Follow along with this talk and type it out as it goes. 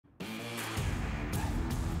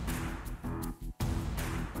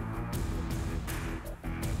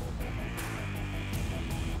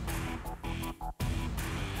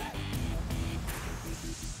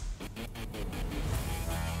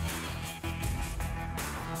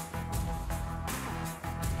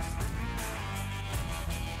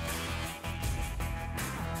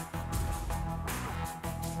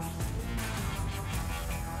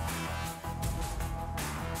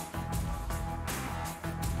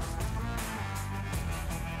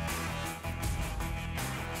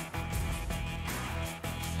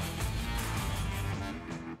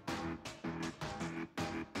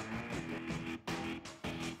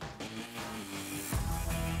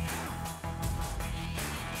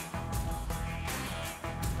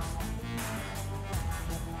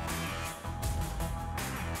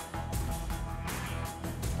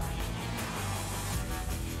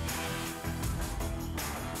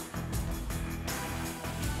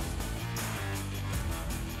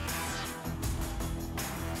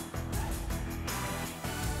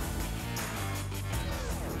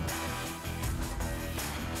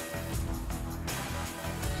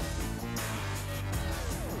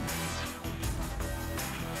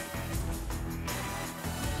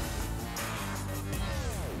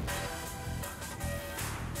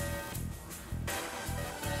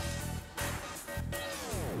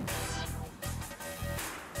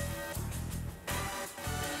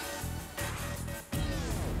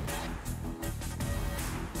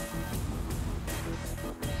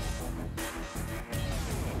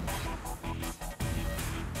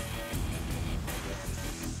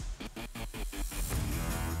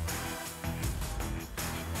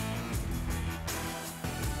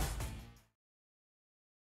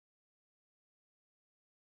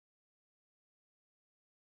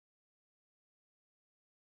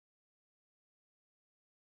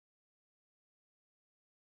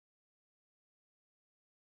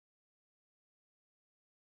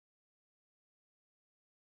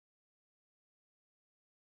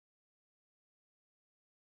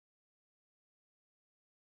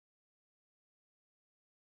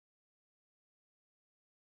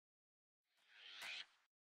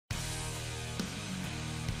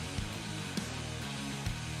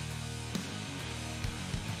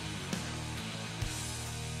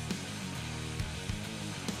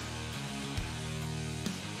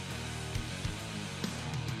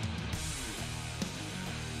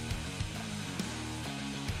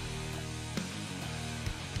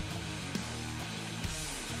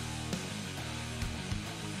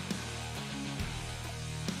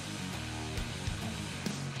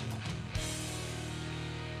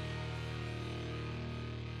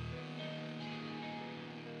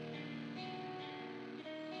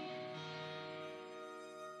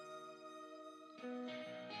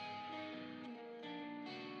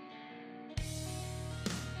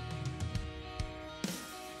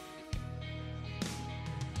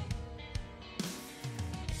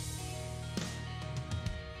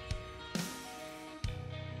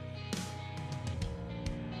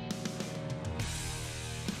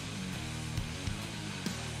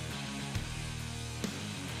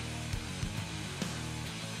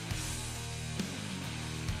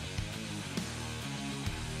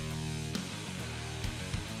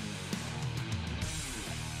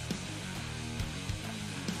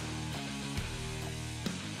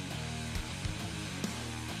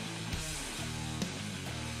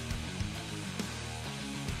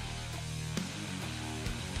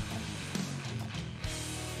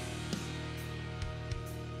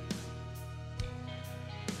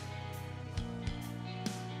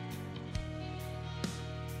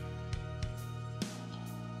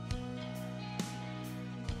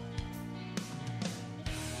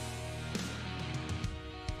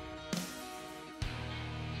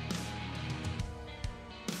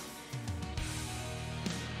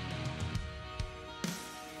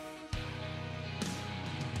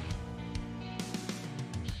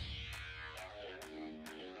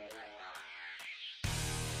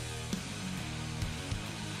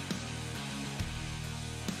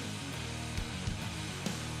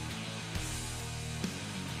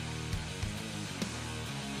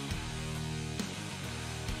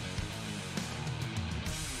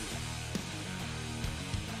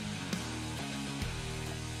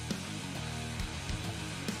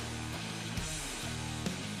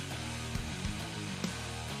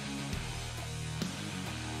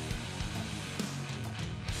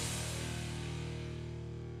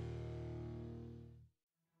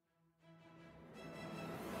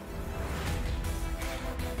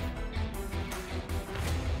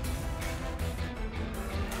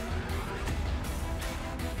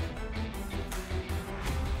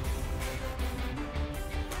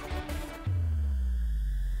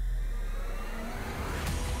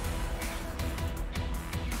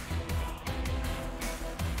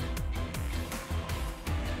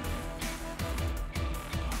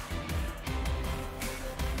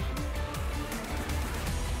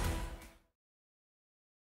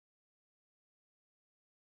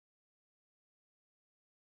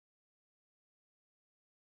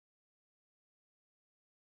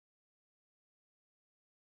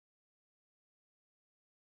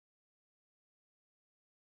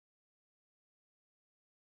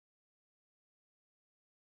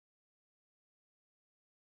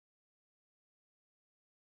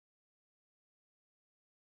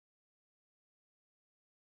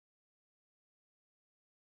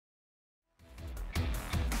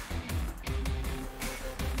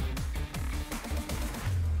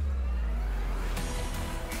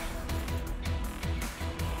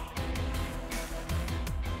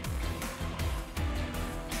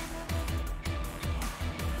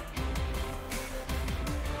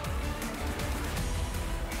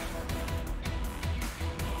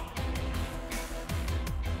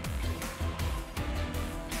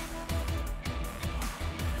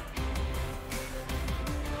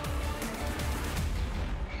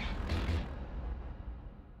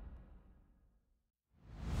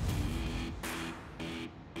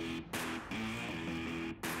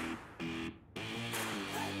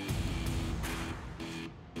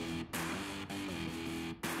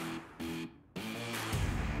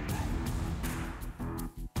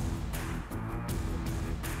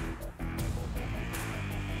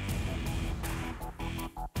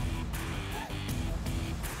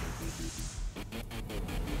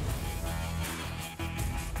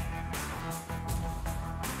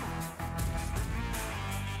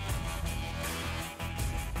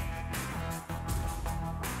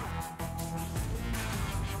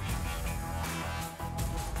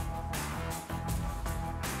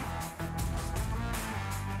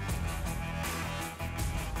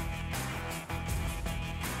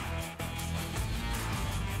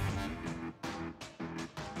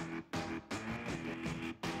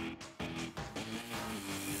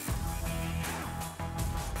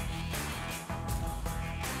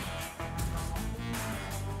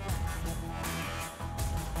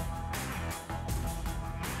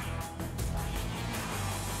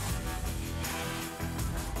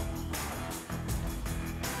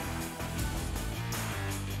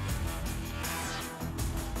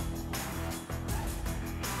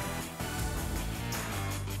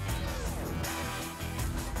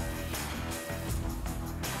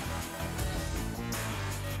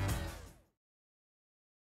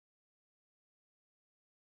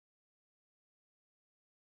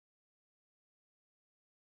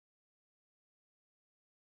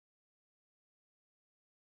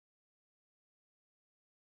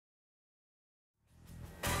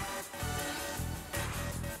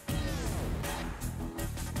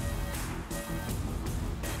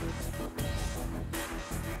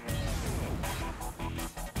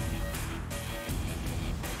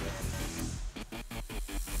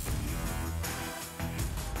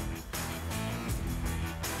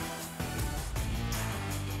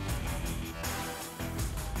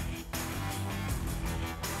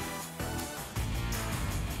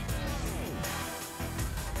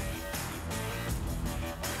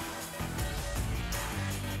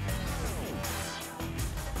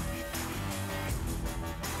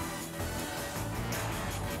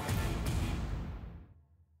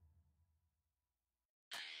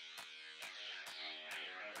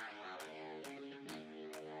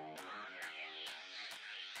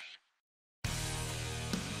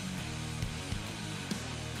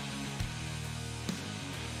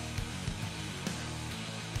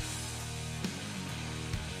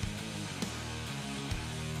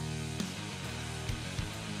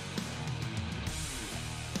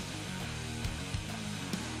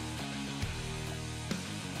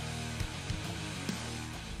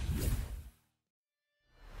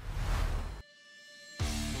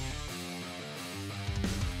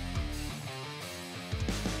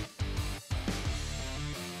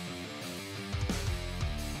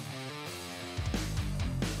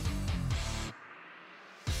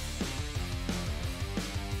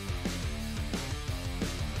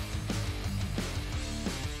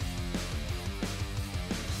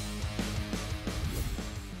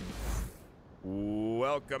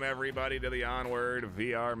Welcome everybody to the Onward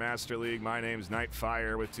VR Master League. My name's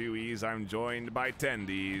Nightfire with 2 E's. I'm joined by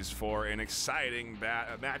Tendies for an exciting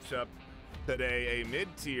matchup today, a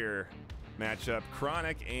mid-tier matchup.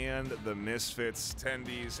 Chronic and the Misfits.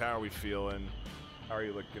 Tendies, how are we feeling? How are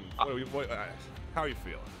you looking? How are you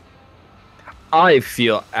feeling? I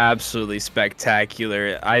feel absolutely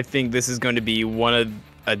spectacular. I think this is going to be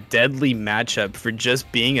a deadly matchup for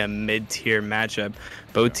just being a mid-tier matchup.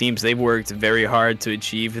 Both teams, they've worked very hard to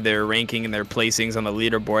achieve their ranking and their placings on the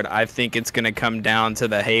leaderboard. I think it's going to come down to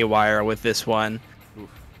the haywire with this one. Oof.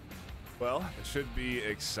 Well, it should be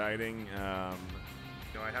exciting. I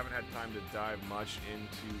haven't had time to dive much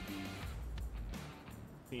into the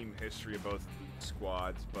team history of both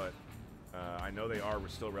squads, but I know we're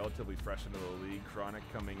still relatively fresh into the league. Chronic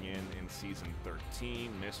coming in Season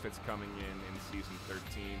 13, Misfits coming in Season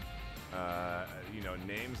 13.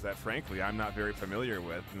 Names that, frankly, I'm not very familiar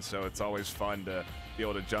with, and so it's always fun to be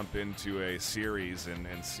able to jump into a series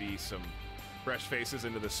and see some fresh faces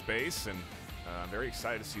into the space, and I'm very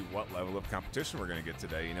excited to see what level of competition we're going to get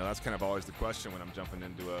today. You know, that's kind of always the question when I'm jumping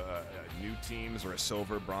into a new teams or a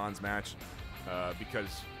silver, bronze match.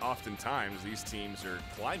 Because oftentimes these teams are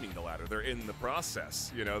climbing the ladder. They're in the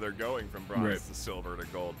process. You know, they're going from bronze to silver to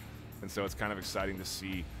gold. And so it's kind of exciting to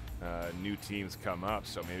see new teams come up.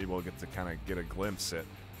 So maybe we'll get to kind of get a glimpse at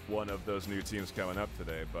one of those new teams coming up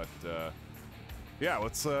today. But yeah,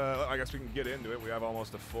 let's, I guess we can get into it. We have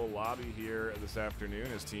almost a full lobby here this afternoon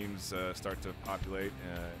as teams start to populate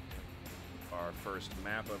our first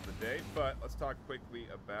map of the day. But let's talk quickly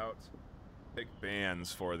about pick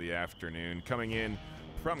bans for the afternoon. Coming in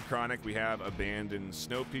from Chronic, we have Abandoned,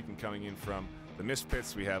 Snow Peak, and coming in from the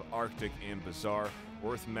Misfits, we have Arctic and Bizarre.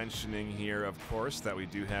 Worth mentioning here, of course, that we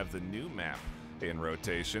do have the new map in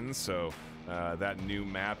rotation. So that new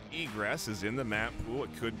map, Egress, is in the map pool. It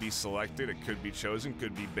could be selected, it could be chosen,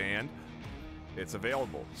 could be banned. It's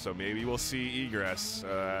available. So maybe we'll see Egress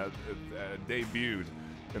debuted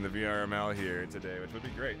in the VRML here today, which would be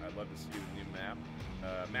great. I'd love to see the new map.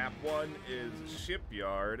 Map 1 is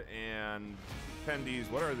Shipyard, and Tendies,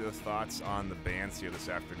 what are the thoughts on the bans here this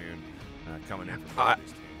afternoon coming in from both these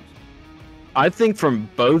teams? I think from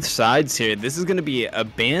both sides here, this is going to be a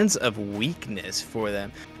bans of weakness for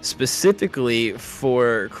them. Specifically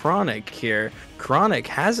for Chronic here, Chronic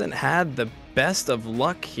hasn't had the best of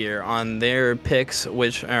luck here on their picks,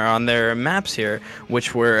 which are on their maps here,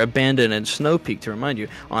 which were Abandoned and Snow Peak. To remind you,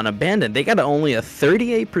 on Abandoned, they got only a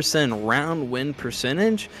 38% round win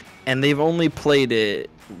percentage, and they've only played it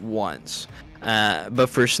once. But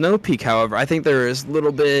for Snow Peak, however, I think there is a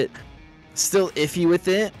little bit still iffy with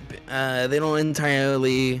it. They're not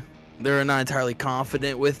entirely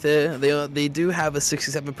confident with it. They do have a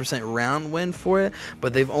 67% round win for it,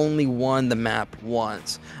 but they've only won the map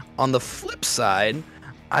once. On the flip side,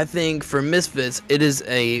 I think for Misfits, it is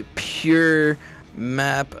a pure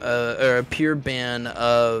map or a pure ban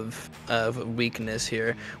of weakness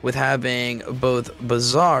here, with having both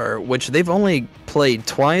Bizarre, which they've only played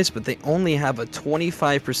twice, but they only have a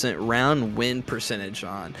 25% round win percentage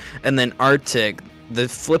on, and then Arctic. The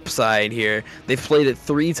flip side here, they've played it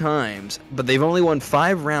 3 times, but they've only won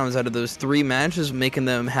 5 rounds out of those 3 matches, making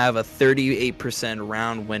them have a 38%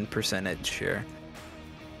 round win percentage here.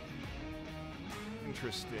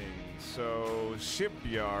 Interesting. So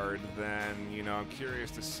Shipyard, then, I'm curious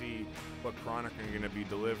to see what Chronic are going to be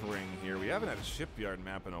delivering here. We haven't had a Shipyard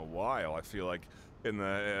map in a while. I feel like in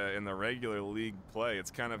the regular league play, it's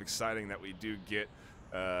kind of exciting that we do get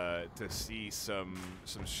to see some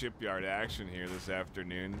Shipyard action here this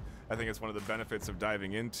afternoon. I think it's one of the benefits of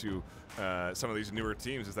diving into some of these newer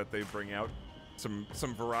teams is that they bring out some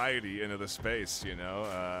variety into the space.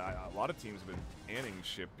 A lot of teams have been banning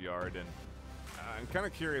Shipyard, and I'm kind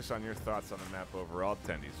of curious on your thoughts on the map overall,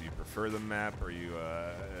 Tendies. Do you prefer the map, or do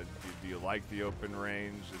you like the open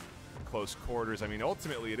range and close quarters? I mean,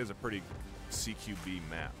 ultimately, it is a pretty CQB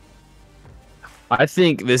map. I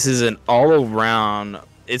think this is an all-around.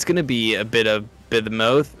 It's going to be a bit of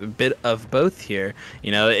both here.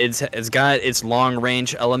 It's got its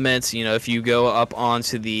long-range elements. If you go up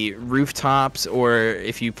onto the rooftops, or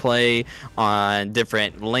if you play on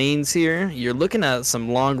different lanes here, you're looking at some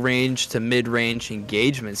long-range to mid-range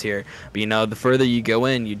engagements here. But the further you go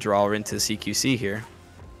in, you draw into CQC here.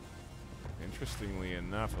 Interestingly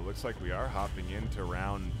enough, it looks like we are hopping into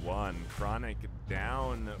round 1. Chronic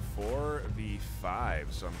down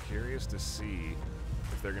 4v5, so I'm curious to see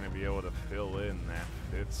if they're going to be able to fill in that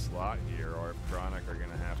 5th slot here, or if Chronic are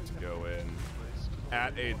going to have to go in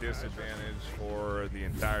at a disadvantage for the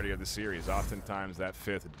entirety of the series. Oftentimes that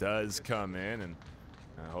 5th does come in, and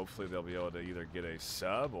hopefully they'll be able to either get a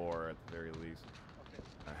sub or at the very least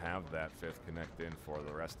have that fifth connect in for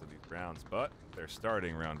the rest of these rounds, but they're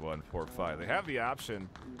starting round 1, 4-5. They have the option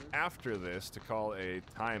after this to call a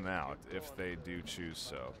timeout if they do choose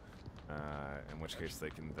so, in which case they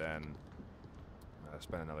can then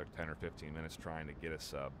spend another 10 or 15 minutes trying to get a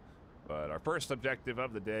sub. But our first objective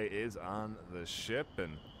of the day is on the ship,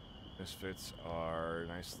 and Misfits are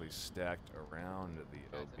nicely stacked around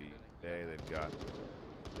the OB day. They've got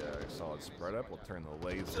a solid spread up. We'll turn the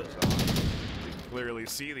lasers on. You can clearly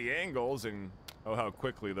see the angles, and oh, how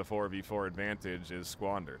quickly the 4v4 advantage is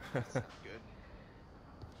squandered.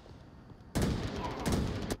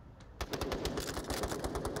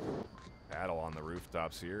 Battle on the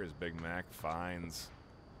rooftops here as Big Mac finds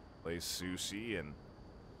Lace Sushi, and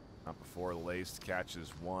not before Laced catches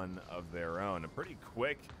one of their own. A pretty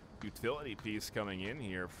quick utility piece coming in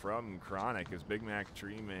here from Chronic as Big Mac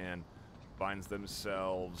Tree Man finds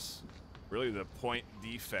themselves really the point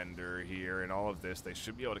defender here in all of this. They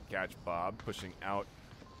should be able to catch Bob pushing out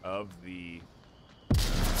of the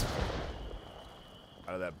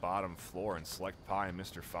out of that bottom floor, and Select Pie and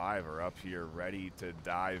Mr. Five are up here ready to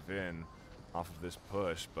dive in off of this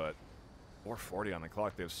push, but 4:40 on the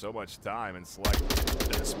clock. They have so much time, and Select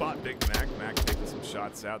spot Big Mac. Mac taking some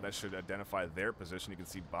shots out. That should identify their position. You can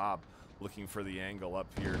see Bob looking for the angle up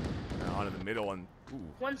here onto the middle, and ooh,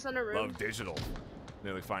 one center room. Love Digital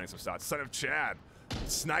nearly finding some shots. Son of Chad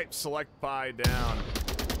snipes Select Pie down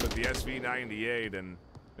with the SV98, and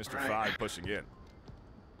Mr. Five pushing in.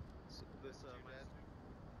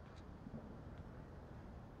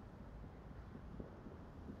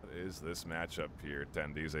 What is this matchup here,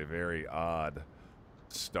 attendees? A very odd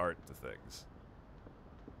start to things.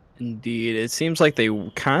 Indeed, it seems like they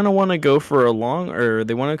kind of want to go for a long, or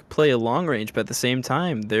they want to play a long range, but at the same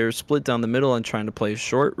time, they're split down the middle and trying to play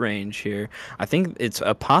short range here. I think it's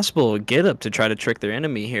a possible get up to try to trick their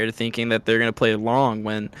enemy here to thinking that they're going to play long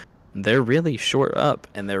when they're really short up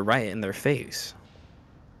and they're right in their face.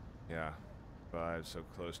 Yeah, Five so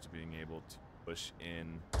close to being able to push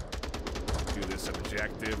in to this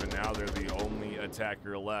objective, and now they're the only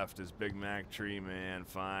attacker left as Big Mac Tree Man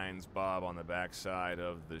finds Bob on the backside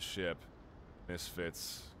of the ship.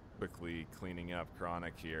 Misfits quickly cleaning up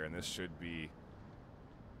Chronic here, and this should be,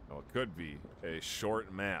 well, it could be a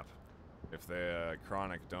short map if the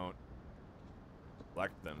Chronic don't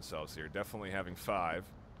elect themselves here. Definitely having Five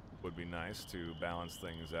would be nice to balance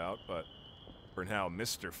things out, but for now,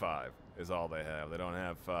 Mr. Five is all they have. They don't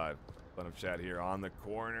have Five. Son of Chad here on the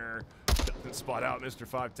corner. Doesn't spot out. Mr.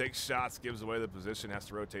 Five takes shots, gives away the position, has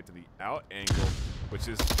to rotate to the out angle, which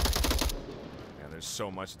is, man, there's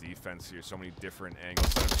so much defense here, so many different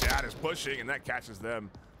angles. Son of Chad is pushing, and that catches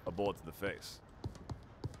them a bullet to the face.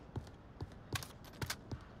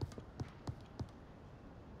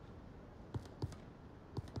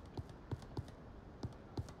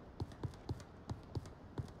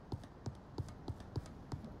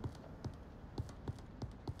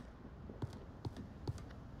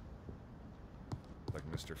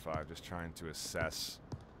 Mr. Five just trying to assess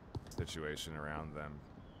the situation around them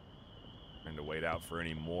and to wait out for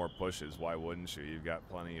any more pushes. Why wouldn't you? You've got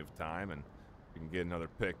plenty of time, and you can get another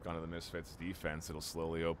pick onto the Misfits defense. It'll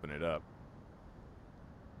slowly open it up.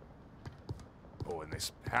 Oh, and they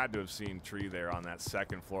had to have seen Tree there on that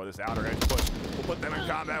second floor. This outer edge push will put them in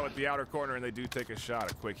combat with the outer corner, and they do take a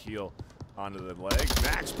shot. A quick heal onto the leg.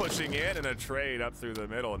 Max pushing in, and a trade up through the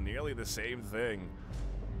middle. Nearly the same thing.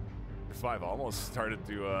 Five almost started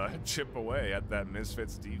to chip away at that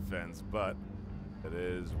Misfits defense, but it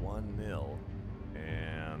is 1-0,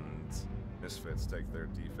 and Misfits take their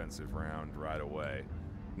defensive round right away.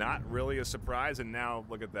 Not really a surprise, and now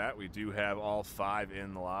look at that. We do have all 5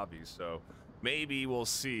 in the lobby, so maybe we'll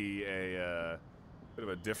see a bit of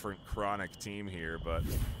a different Chronic team here, but,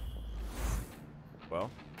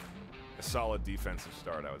 well, a solid defensive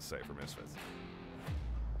start, I would say, for Misfits.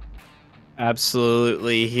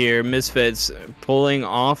 Absolutely here. Misfits pulling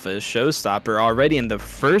off a showstopper already in the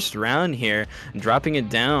first round here, dropping it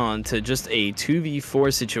down to just a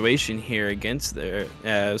 2v4 situation here against their,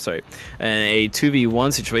 a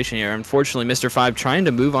 2v1 situation here. Unfortunately, Mr. Five trying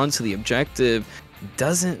to move on to the objective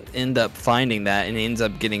doesn't end up finding that and ends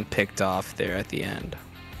up getting picked off there at the end.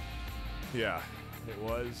 Yeah, it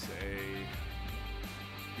was a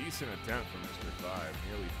decent attempt from Mr. Five.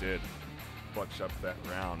 Nearly did clutch up that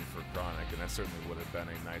round for Chronic, and that certainly would have been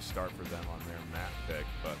a nice start for them on their map pick,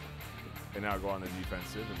 but they now go on the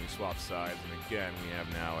defensive, and we swap sides, and again, we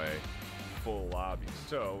have now a full lobby.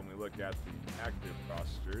 So when we look at the active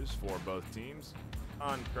rosters for both teams,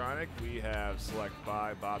 on Chronic, we have Select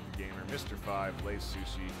Pie, Bob the Gamer, Mr. Five, Lace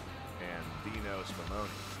Sushi, and Dino Spumoni.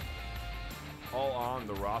 all on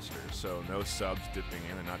the roster, so no subs dipping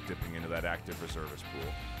in and not dipping into that active reservist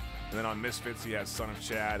pool. And then on Misfits, he has Son of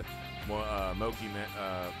Chad, Moki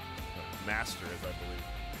Master, as I believe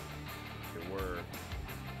they were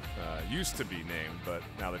used to be named, but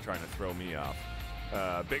now they're trying to throw me off.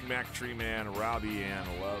 Big Mac, Tree Man, Robbie,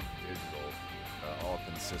 and Love Digital, all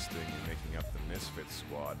consisting and making up the Misfits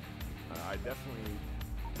squad. I definitely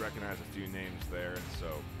recognize a few names there, and so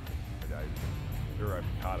I'm sure I've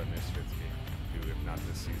caught a Misfits game too, if not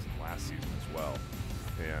this season, last season as well.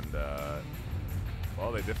 And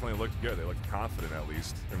well, they definitely looked good. They looked confident at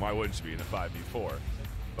least, and why wouldn't you be in a 5v4?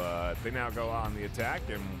 But they now go on the attack,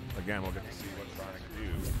 and again, we'll get to see what Chronic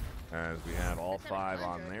do as we have all 5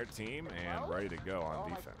 on their team and ready to go on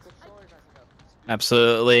defense.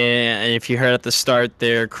 Absolutely, and if you heard at the start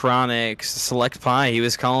there, Chronic Select Pie, he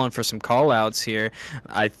was calling for some call-outs here.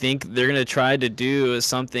 I think they're going to try to do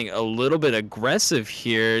something a little bit aggressive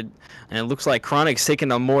here, and it looks like Chronic's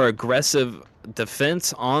taking a more aggressive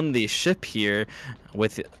defense on the ship here,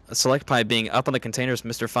 with Select Pie being up on the containers,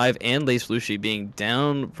 Mr. 5 and Lace Lucy being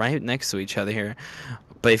down right next to each other here.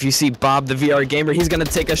 But if you see Bob, the VR gamer, he's going to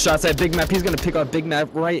take a shot at Big Map. He's going to pick off Big Map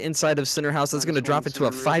right inside of Center House. That's going to drop it to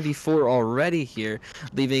a 5v4 already here,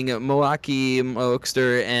 leaving Moaki,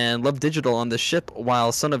 Moakster, and Love Digital on the ship,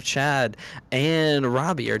 while Son of Chad and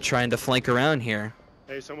Robbie are trying to flank around here.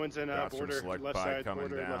 Hey, someone's in border, left side,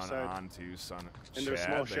 border, left side. Onto Son of in their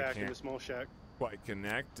small shack, in the small shack. Quite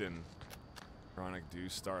connect, and Chronic do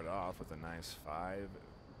start off with a nice 5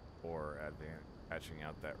 for advance, catching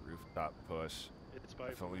out that rooftop push.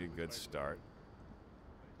 Definitely a good start.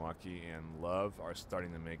 Waki and Love are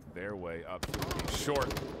starting to make their way up to the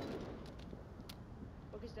short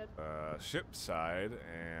ship side,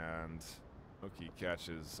 and Oki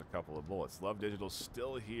catches a couple of bullets. Love Digital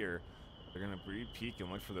still here. They're going to re-peek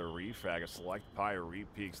and look for the refrag. If Select Pie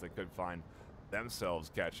re-peeks, they could find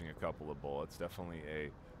themselves catching a couple of bullets. Definitely a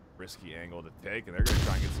risky angle to take, and they're going to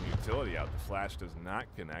try and get some utility out. The flash does not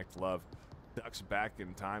connect. Love ducks back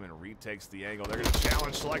in time and retakes the angle. They're going to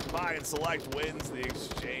challenge Select Pie, and Select wins the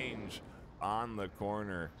exchange on the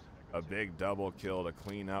corner. A big double kill to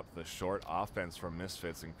clean up the short offense from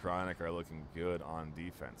Misfits, and Chronic are looking good on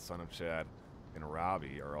defense. Son of Chad and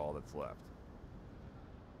Robbie are all that's left.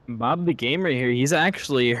 Bob the gamer here, he's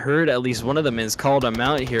actually heard at least one of them has called him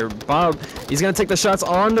out here. Bob, he's going to take the shots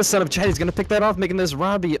on the Son of Chad. He's going to pick that off, making this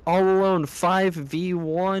Robbie all alone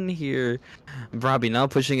 5v1 here. Robbie now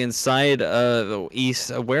pushing inside the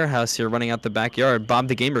east warehouse here, running out the backyard. Bob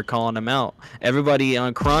the gamer calling him out. Everybody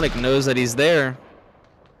on Chronic knows that he's there.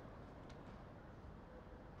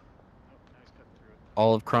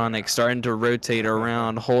 All of Chronic starting to rotate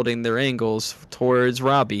around, holding their angles towards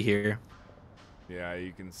Robbie here. Yeah,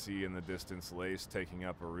 you can see in the distance Lace taking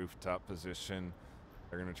up a rooftop position.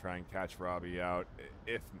 They're going to try and catch Robbie out.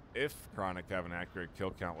 If Chronic have an accurate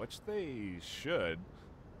kill count, which they should,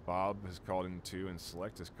 Bob has called in 2 and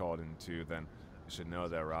Select has called in 2, then you should know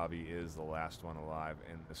that Robbie is the last one alive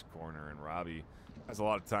in this corner. And Robbie has a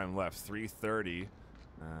lot of time left, 3:30,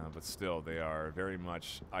 but still they are very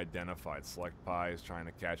much identified. Select Pie is trying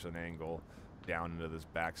to catch an angle down into this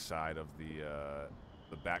back side of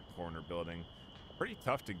the back corner building. Pretty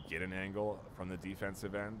tough to get an angle from the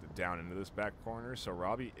defensive end down into this back corner, so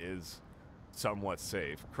Robbie is somewhat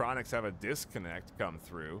safe. Chronics have a disconnect come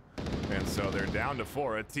through, and so they're down to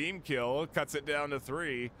 4. A team kill cuts it down to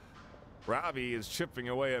 3. Robbie is chipping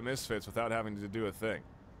away at Misfits without having to do a thing.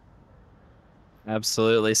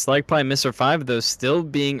 Absolutely. Select Pie and Mr. 5, though, still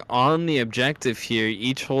being on the objective here,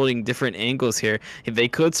 each holding different angles here. They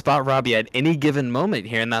could spot Robbie at any given moment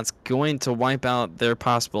here, and that's going to wipe out their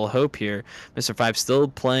possible hope here. Mr. 5 still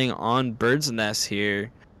playing on Bird's Nest here.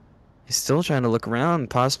 He's still trying to look around,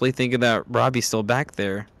 possibly thinking that Robbie's still back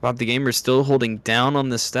there. Bob the Gamer still holding down on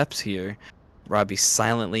the steps here. Robbie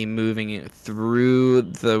silently moving through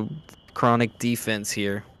the Chronic defense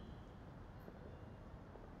here.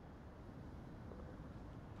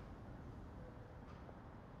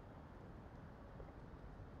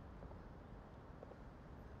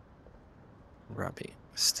 Robbie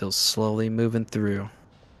still slowly moving through.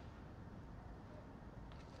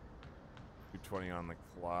 2:20 on the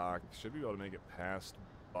clock. Should be able to make it past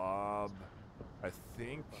Bob. I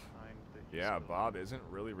think, yeah, Bob isn't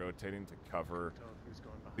really rotating to cover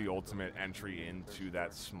the ultimate entry into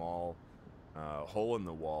that small hole in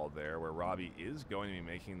the wall there, where Robbie is going to be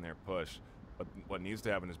making their push. But what needs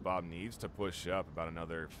to happen is Bob needs to push up about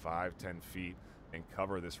another 5-10 feet and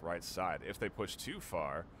cover this right side. If they push too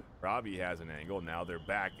far, Robbie has an angle. Now their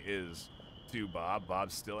back is to Bob.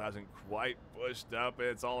 Bob still hasn't quite pushed up.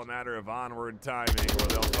 It's all a matter of Onward timing, where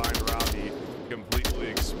they'll find Robbie completely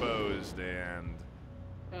completely exposed,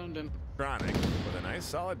 and Chronic with a nice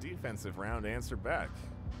solid defensive round answer back.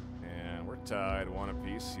 And we're tied 1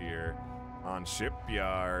 apiece here on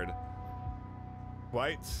Shipyard.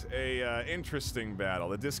 Quite a interesting battle.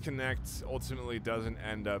 The disconnect ultimately doesn't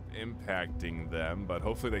end up impacting them, but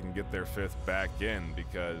hopefully they can get their 5th back in,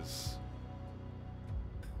 because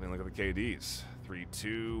I mean, look at the KDs.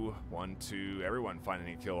 3-2, 1-2, everyone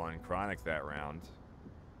finding a kill on Chronic that round.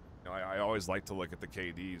 You know, I always like to look at the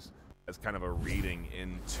KDs as kind of a reading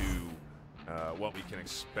into what we can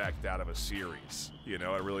expect out of a series. You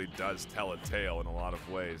know, it really does tell a tale in a lot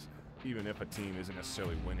of ways, even if a team isn't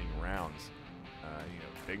necessarily winning rounds. You know,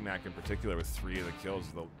 Big Mac in particular with 3 of the kills,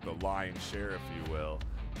 the lion's share, if you will,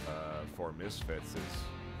 for Misfits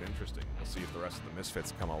is interesting. We'll see if the rest of the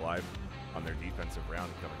Misfits come alive on their defensive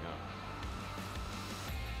round coming up.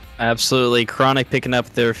 Absolutely. Chronic picking up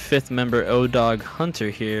their 5th member, O-Dog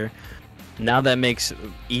Hunter here. Now that makes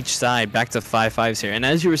each side back to 5-5s here. And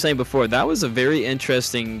as you were saying before, that was a very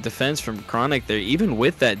interesting defense from Chronic there. Even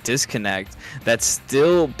with that disconnect, that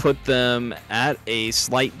still put them at a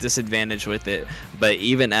slight disadvantage with it. But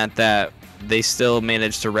even at that, they still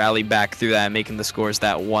managed to rally back through that, making the scores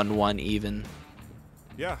that 1-1 even.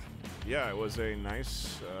 Yeah, it was a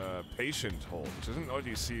nice patient hold, which isn't what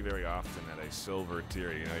you see very often at a silver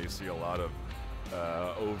tier. You know, you see a lot of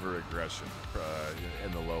over-aggression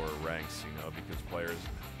in the lower ranks, you know, because players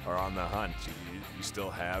are on the hunt. You still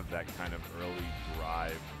have that kind of early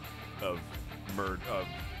drive of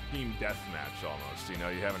team deathmatch almost. You know,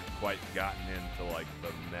 you haven't quite gotten into like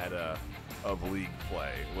the meta of league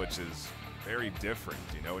play, which is very different.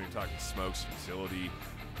 You know, when you're talking smokes, utility,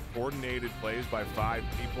 coordinated plays by 5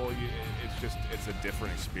 people, it's a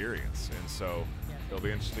different experience. And so it'll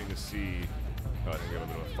be interesting to see. Oh, I think we have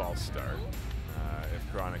a bit of a false start.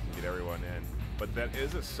 If Chronic can get everyone in. But that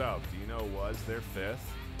is a sub. Do you know was their 5th?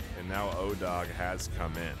 And now O-Dog has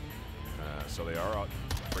come in. So they are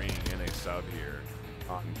bringing in a sub here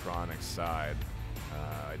on Chronic's side.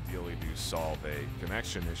 Ideally do solve a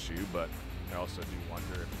connection issue, but I also do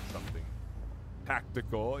wonder if it's something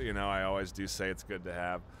tactical. You know, I always do say it's good to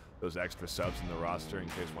have those extra subs in the roster in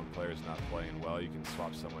case one player is not playing well. You can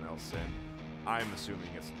swap someone else in. I'm assuming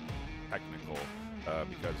it's technical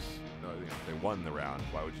because you know, they won the round.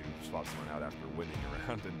 Why would you swap someone out after winning a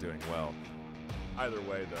round and doing well? Either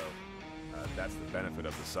way, though, that's the benefit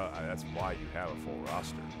of the sub. That's why you have a full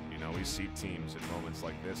roster. You know, we see teams in moments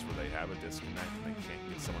like this where they have a disconnect and they can't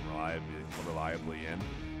get someone reliably in,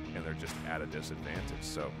 and they're just at a disadvantage.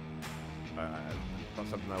 So that's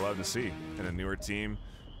something I love to see in a newer team,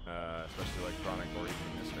 especially like Chronic or even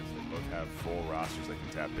Misfits. They both have full rosters they can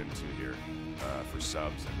tap into here for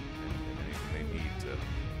subs and anything they need to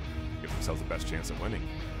give themselves the best chance at winning.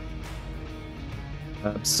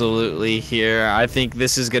 Absolutely here. I think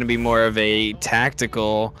this is going to be more of a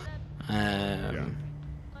tactical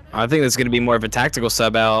I think it's going to be more of a tactical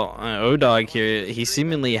sub out. O-Dog here, he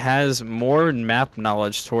seemingly has more map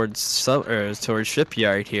knowledge towards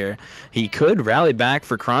Shipyard here. He could rally back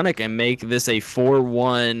for Chronic and make this a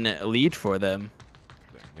 4-1 lead for them.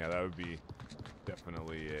 Yeah, that would be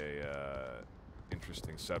definitely a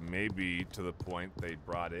interesting sub. Maybe to the point they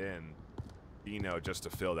brought in Dino just to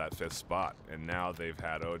fill that 5th spot, and now they've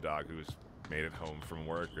had O-Dog, who's made it home from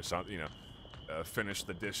work or something, you know, finish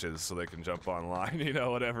the dishes so they can jump online, you know,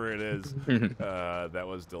 whatever it is that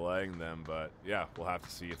was delaying them. But yeah, we'll have to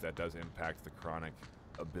see if that does impact the Chronic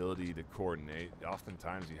ability to coordinate.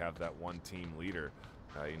 Oftentimes you have that one team leader.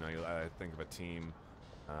 You know, I think of a team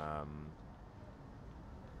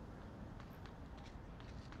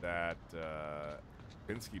that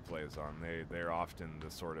Pinsky plays on. They're often the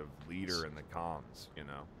sort of leader in the comms, you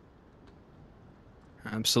know.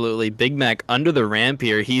 Absolutely. Big Mac under the ramp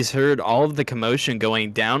here. He's heard all of the commotion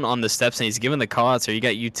going down on the steps, and he's given the call out. So you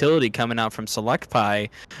got utility coming out from Select Pie.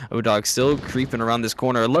 O-Dog still creeping around this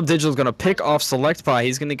corner. Love Digital's going to pick off Select Pie.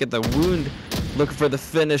 He's going to get the wound. Looking for the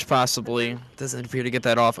finish, possibly. Doesn't appear to get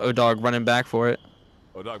that off. O-Dog running back for it.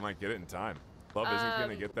 O-Dog might get it in time. Love isn't going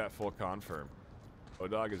to get that full confirm.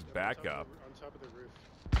 O-Dog is back up. On top of the roof.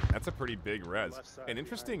 That's a pretty big res. An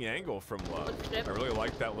interesting angle from Love. I really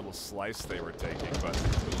like that little slice they were taking. But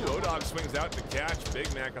O-Dog swings out to catch.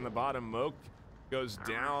 Big Mac on the bottom. Moke goes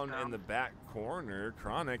down in the back corner.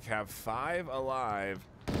 Chronic have 5 alive.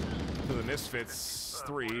 To the Misfits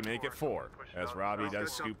 3, make it 4. As Robbie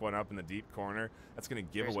does scoop one up in the deep corner. That's going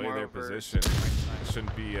to give away their position.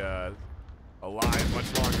 Shouldn't be alive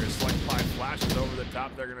much longer. Select Pie flashes over the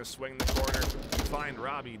top. They're going to swing the corner. Find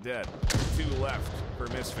Robbie dead. 2 left for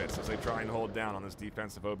Misfits as they try and hold down on this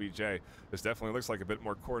defensive OBJ. This definitely looks like a bit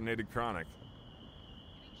more coordinated Chronic.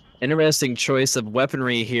 Interesting choice of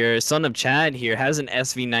weaponry here. Son of Chad here has an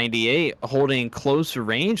SV98 holding close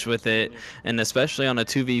range with it, and especially on a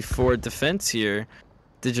 2v4 defense here.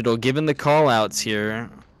 Digital given the call-outs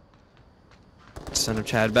here. Son of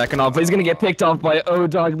Chad backing off. He's going to get picked off by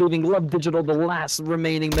O-Dog, leaving Love Digital, the last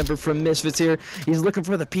remaining member from Misfits here. He's looking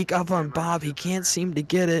for the peek up on Bob. He can't seem to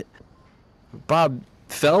get it. Bob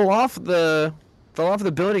fell off the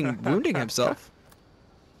building, wounding himself.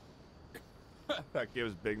 That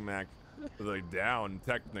gives Big Mac the down,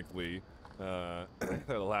 technically. The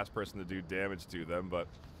last person to do damage to them, but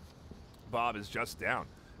Bob is just down.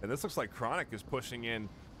 And this looks like Chronic is pushing in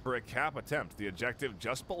for a cap attempt. The objective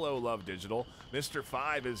just below Love Digital. Mr.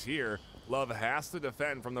 5 is here. Love has to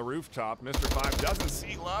defend from the rooftop. Mr. 5 doesn't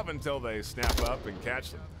see Love until they snap up and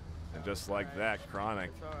catch them. And just like that,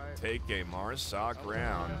 Chronic take a Marsoc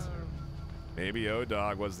round. Maybe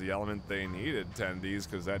O-Dog was the element they needed, Tendies,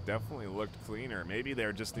 because that definitely looked cleaner. Maybe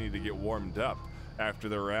they just needed to get warmed up after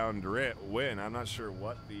the round win. I'm not sure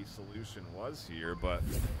what the solution was here, but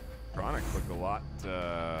Chronic looked a lot,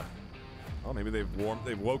 well, maybe they've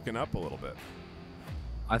woken up a little bit.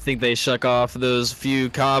 I think they shook off those few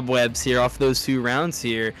cobwebs here, off those 2 rounds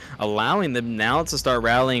here, allowing them now to start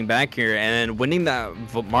rallying back here. And winning that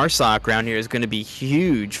Marsoc round here is going to be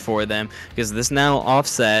huge for them, because this now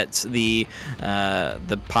offsets the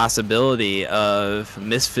possibility of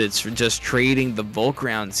Misfits just trading the Volk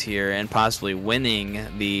rounds here and possibly winning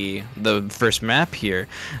the first map here.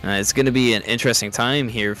 It's going to be an interesting time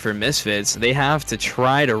here for Misfits. They have to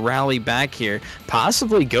try to rally back here,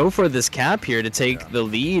 possibly go for this cap here to take the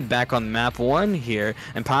lead back on map 1 here,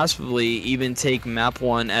 and possibly even take map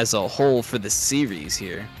 1 as a whole for the series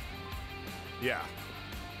here. Yeah,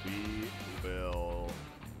 we will.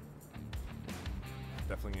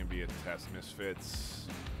 Definitely gonna be a test. Misfits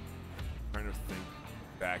trying to think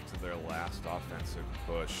back to their last offensive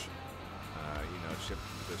push. You know,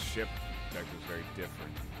 the ship objective is very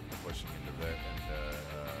different, pushing into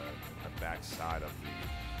the backside of the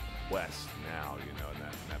west now. You know, in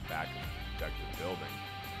that back objective building.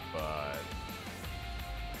 But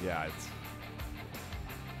yeah,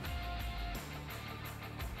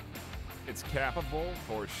 it's capable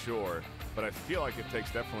for sure, but I feel like it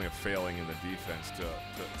takes definitely a failing in the defense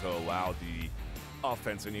to allow the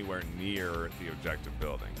offense anywhere near the objective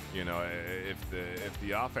building. You know, if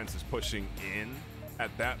the offense is pushing in,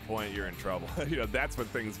 at that point you're in trouble. You know, that's when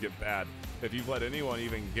things get bad. If you let anyone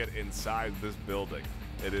even get inside this building,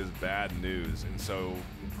 it is bad news. And so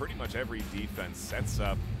pretty much every defense sets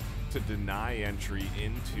up to deny entry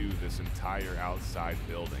into this entire outside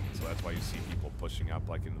building. So that's why you see people pushing up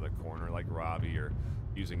like into the corner like Robbie, or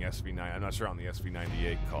using SV9. I'm not sure on the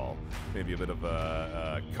SV98 call. Maybe a bit of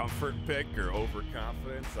a comfort pick or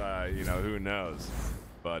overconfidence. You know, who knows?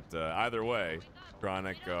 But either way,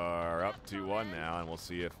 Chronic are up 2-1 now, and we'll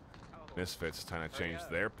see if Misfits kind of change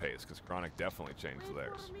their pace, because Chronic definitely changed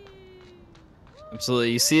theirs.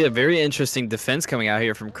 Absolutely. You see a very interesting defense coming out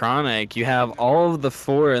here from Chronic. You have all of the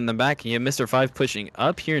 4 in the back, and you have Mr. 5 pushing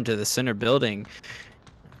up here into the center building.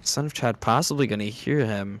 Son of Chad possibly going to hear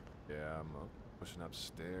him. Yeah, I'm pushing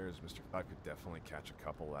upstairs. Mr. 5 could definitely catch a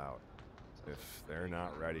couple out if they're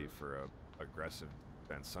not ready for a aggressive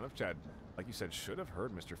defense. Son of Chad, like you said, should have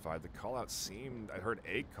heard Mr. 5. The call-out seemed, I heard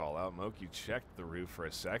a call-out. Moki checked the roof for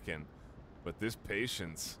a second, but this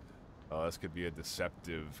patience... this could be a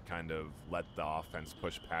deceptive kind of let the offense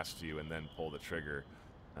push past you and then pull the trigger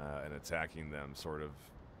and attacking them sort of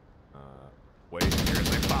wait here as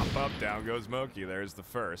they pop up. Down goes Moki. There's the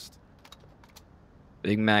first.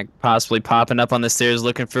 Big Mac possibly popping up on the stairs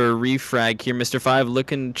looking for a refrag here. Mr. 5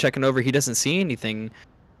 looking, checking over. He doesn't see anything.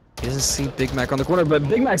 He doesn't see Big Mac on the corner, but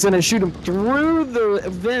Big Mac's going to shoot him through the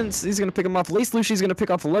vents. He's going to pick him off. Lace Lucy's going to pick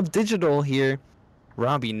off Love Digital here.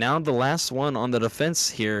 Robbie, now the last one on the defense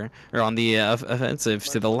here, or on the offensive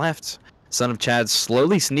to the left. Son of Chad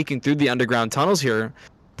slowly sneaking through the underground tunnels here,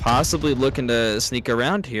 possibly looking to sneak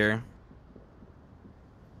around here.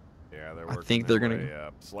 Yeah, they're working. I think they're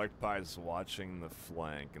gonna. Select Pie's watching the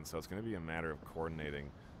flank, and so it's going to be a matter of coordinating.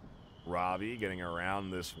 Robbie getting around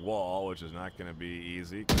this wall, which is not going to be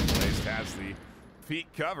easy. Laced has the feet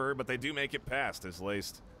cover, but they do make it past as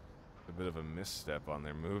Laced. A bit of a misstep on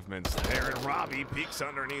their movements there, and Robbie peeks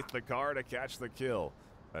underneath the car to catch the kill.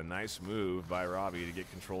 A nice move by Robbie to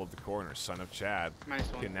get control of the corner. Son of Chad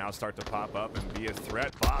can now start to pop up and be a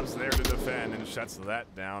threat. Bob's there to defend and shuts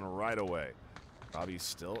that down right away. Robbie's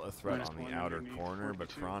still a threat on the outer corner, but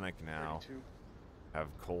Chronic now have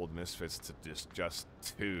cold Misfits to just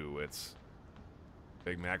 2. It's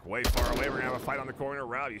Big Mac way far away. We're gonna have a fight on the corner.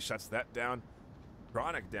 Robbie shuts that down.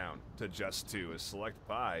 Chronic down to just 2 as Select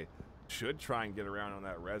Pie should try and get around on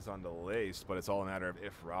that res on the Lace, but it's all a matter of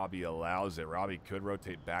if Robbie allows it. Robbie could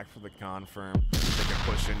rotate back for the confirm, take a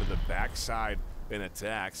push into the backside in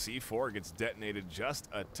attack. C4 gets detonated just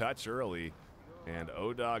a touch early, and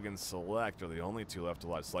ODog and Select are the only two left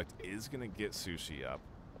alive. Select is going to get Sushi up,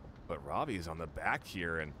 but Robbie's on the back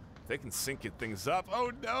here, and they can sync it things up.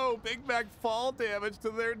 Oh no, Big Mac fall damage to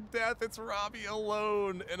their death. It's Robbie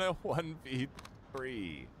alone in a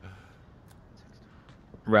 1v3.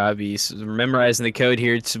 Robbie's memorizing the code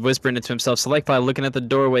here, whispering it to himself. Select by looking at the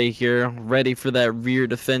doorway here, ready for that rear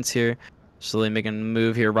defense here. Slowly making a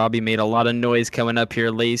move here. Robbie made a lot of noise coming up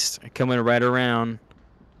here. Lace coming right around.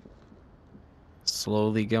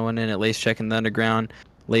 Slowly going in at Lace, checking the underground.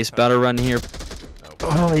 Lace about to run here.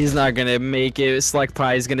 Oh, he's not going to make it. Select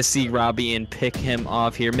Pie is going to see Robbie and pick him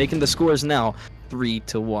off here, making the scores now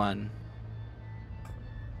 3-1.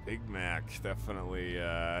 Big Mac, definitely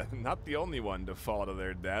not the only one to fall to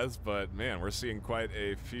their deaths, but man, we're seeing quite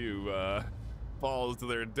a few falls to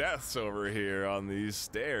their deaths over here on these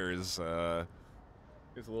stairs. It's a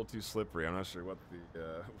little too slippery. I'm not sure what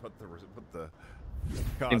the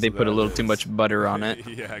I think they put a little too much butter on it.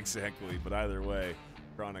 Yeah, exactly. But either way,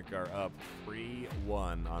 Chronic are up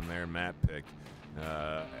 3-1 on their map pick.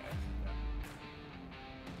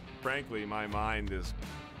 Frankly, my mind is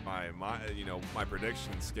my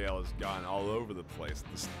prediction scale has gone all over the place.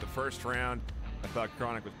 The first round, I thought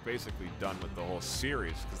Chronic was basically done with the whole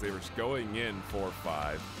series because they were just going in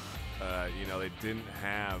 4-5. They didn't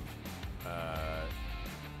have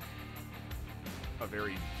a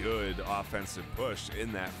very good offensive push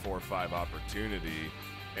in that 4-5 opportunity,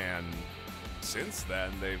 and since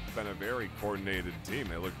then they've been a very coordinated team.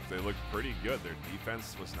 They looked pretty good. Their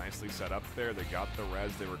defense was nicely set up there. They got the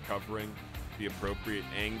res. They were covering the appropriate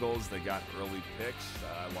angles. They got early picks.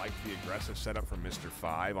 I liked the aggressive setup from Mr.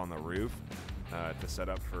 5 on the roof to set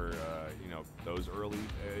up for those early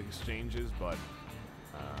exchanges. But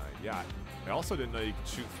yeah, I also didn't know you could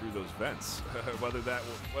shoot through those vents. whether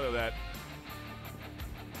that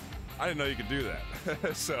I didn't know you could do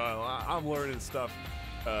that. So I'm learning stuff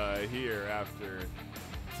here after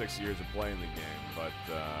 6 years of playing the game. But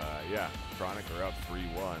yeah, Chronic are up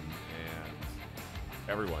 3-1, and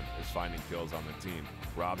everyone is finding kills on the team.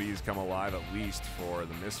 Robbie's come alive at least for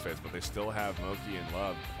the Misfits, but they still have Moki and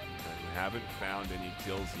Love and haven't found any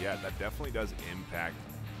kills yet. That definitely does impact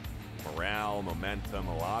morale, momentum,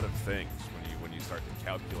 a lot of things when you start to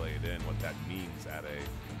calculate in what that means at a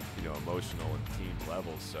emotional and team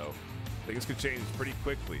level. So things could change pretty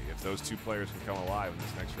quickly if those two players can come alive in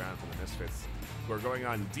this next round for the Misfits. We're going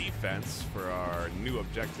on defense for our new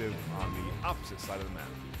objective on the opposite side of the map.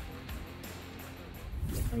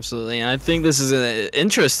 Absolutely. I think this is an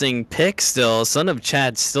interesting pick still. Son of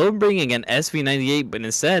Chad still bringing an SV98, but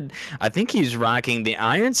instead, I think he's rocking the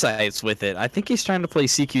iron sights with it. I think he's trying to play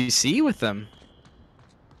CQC with them.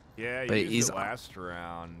 Yeah, but he's the last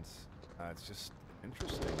round. It's just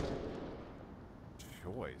interesting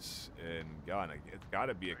choice in gun. It's got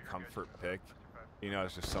to be a comfort pick.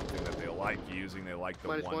 It's just something that they like using. They like the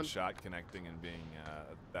one shot connecting and being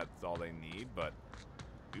that's all they need. But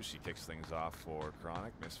Sushi kicks things off for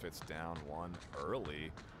Chronic. Misfits down one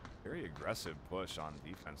early. Very aggressive push on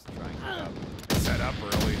defense to try and get up. Set up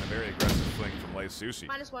early. A very aggressive fling from Lay Sushi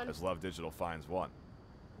as Love Digital finds one.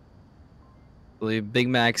 Big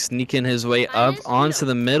Mac sneaking his way up onto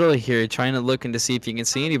the middle here, trying to look in to see if he can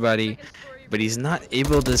see anybody, but he's not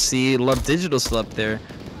able to see Love Digital still up there.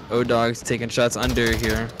 O-Dog's taking shots under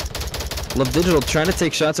here. Love Digital trying to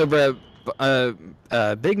take shots over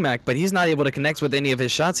at Big Mac, but he's not able to connect with any of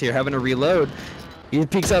his shots here, having to reload. He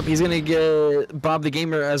peeks up. He's going to get Bob the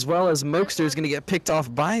Gamer as well as Mokester is going to get picked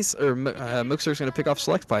off by, Mokester is going to pick off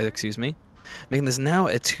Select by, excuse me. Making this now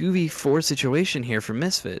a 2v4 situation here for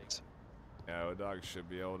Misfits. Yeah, O-Dog should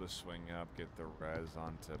be able to swing up, get the res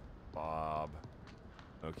onto Bob.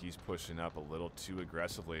 Moki's pushing up a little too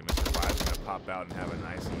aggressively. Mr. 5's going to pop out and have a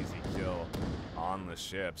nice, easy kill on the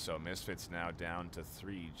ship. So Misfits now down to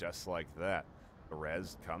 3, just like that. The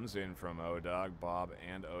res comes in from O-Dog, Bob,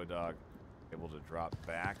 and O-Dog able to drop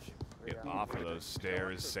back, get off of those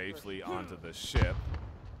stairs safely onto the ship.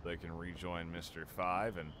 They can rejoin Mr.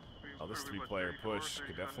 5, and this 3-player push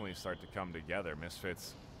could definitely start to come together.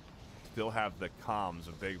 Misfits still have the comms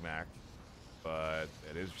of Big Mac, but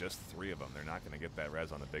it is just 3 of them. They're not going to get that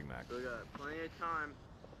res on the Big Mac. We got plenty of time.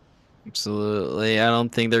 Absolutely. I don't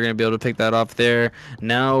think they're going to be able to pick that off there.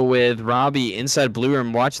 Now with Robbie inside blue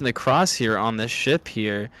room watching the cross here on the ship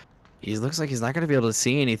here. He looks like he's not going to be able to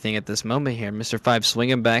see anything at this moment here. Mr. 5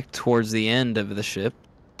 swinging back towards the end of the ship.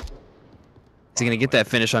 Is he going to get that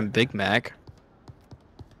finish on Big Mac?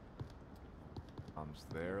 Comes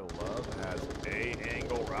there, Love.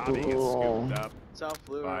 Bobby gets scooped up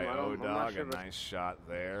by O-Dog. A nice shot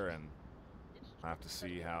there, and I have to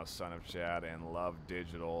see how Son of Chad and Love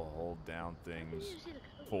Digital hold down things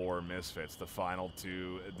for Misfits. The final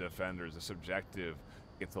two defenders. The subjective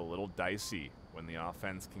gets a little dicey when the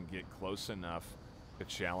offense can get close enough to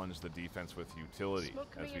challenge the defense with utility.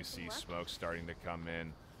 As we see smoke starting to come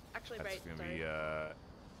in. Actually, that's going to be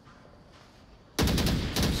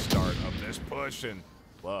start of this push, and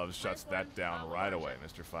Love shuts that down right away.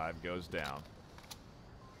 Mr. 5 goes down.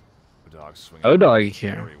 O-Dog swinging O-Dog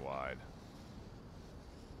here. Very wide.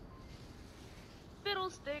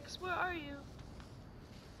 Fiddlesticks, where are you?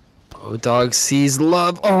 O-Dog sees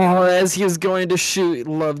Love. Oh, as he is going to shoot,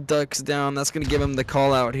 Love ducks down. That's going to give him the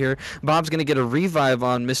call out here. Bob's going to get a revive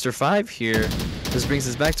on Mr. 5 here. This brings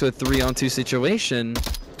us back to a 3-on-2 situation.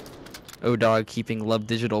 O-Dog keeping Love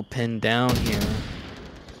Digital pinned down here.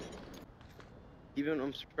 Even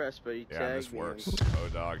I'm suppressed, but he tagged Yeah, this works.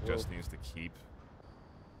 O-Dog just needs to keep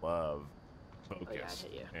Love focused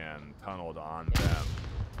and tunneled on them.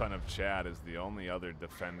 Son of Chad is the only other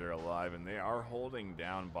defender alive, and they are holding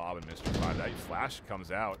down Bob and Mr. 5. That flash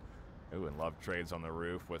comes out. Ooh, and Love trades on the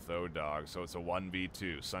roof with O-Dog, so it's a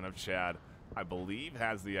 1v2. Son of Chad, I believe,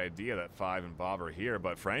 has the idea that 5 and Bob are here,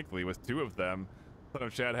 but frankly, with 2 of them, Son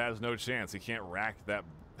of Chad has no chance. He can't rack that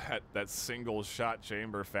single shot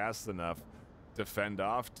chamber fast enough to fend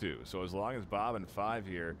off 2. So as long as Bob and 5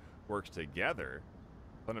 here works together,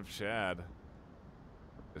 Son of Chad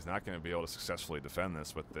is not going to be able to successfully defend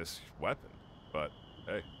this with this weapon. But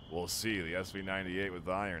hey, we'll see. The SV98 with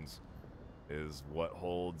irons is what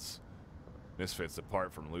holds Misfits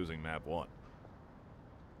apart from losing map 1.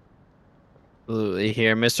 Absolutely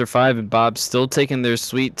here. Mr. 5 and Bob still taking their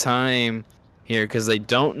sweet time here because they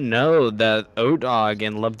don't know that O-Dog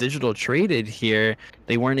and Love Digital traded here.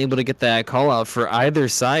 They weren't able to get that call out for either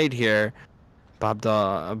side here. Bob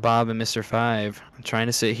and Mr. 5 trying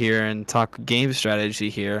to sit here and talk game strategy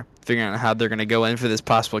here, figuring out how they're going to go in for this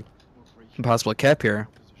possible cap here.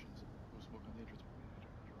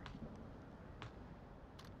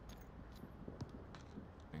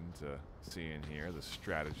 To see in here the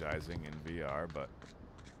strategizing in VR, but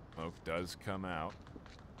smoke does come out.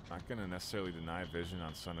 Not going to necessarily deny vision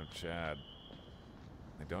on Son of Chad.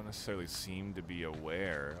 They don't necessarily seem to be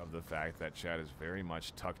aware of the fact that Chad is very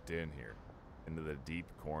much tucked in here into the deep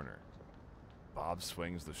corner. Bob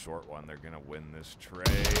swings the short one. They're going to win this trade.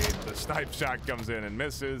 The snipe shot comes in and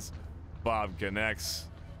misses. Bob connects.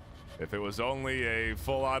 If it was only a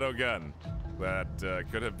full auto gun, that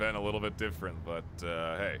could have been a little bit different, but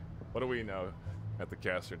hey, what do we know at the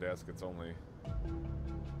caster desk? It's only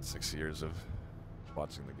 6 years of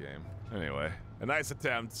watching the game. Anyway, a nice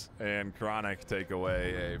attempt, and Chronic take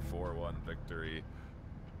away a 4-1 victory.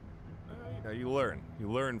 You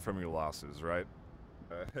learn from your losses, right?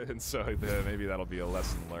 And so maybe that'll be a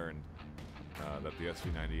lesson learned that the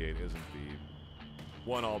SV98 isn't the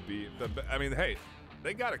one all beat. I mean, hey,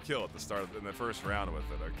 they got a kill at the start in the first round with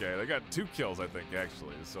it. Okay, they got 2 kills, I think,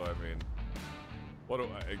 actually. So I mean, what do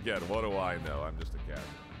I know? I'm just a casual.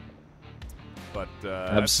 But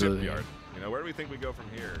absolutely. Shipyard. You know, where do we think we go from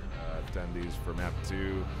here? Attendees for map 2,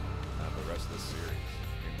 the rest of the series.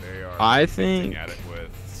 I mean, they are looking at it with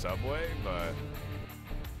Subway, but I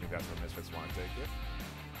think that's what Misfits want to take it.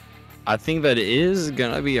 I think that is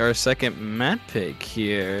gonna be our second map pick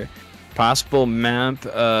here. Possible map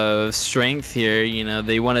of strength here. You know,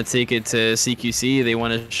 they want to take it to CQC. They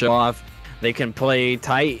want to show off they can play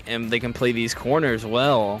tight and they can play these corners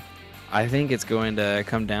well. I think it's going to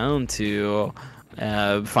come down to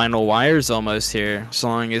final wires almost here, as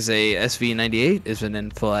long as a SV98 isn't in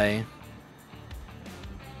play.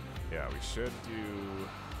 Yeah, we should do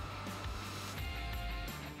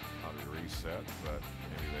probably reset, but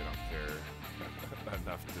maybe they don't care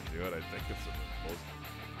enough to do it. I think it's supposed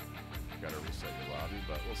to gotta reset your lobby,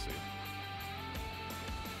 but we'll see.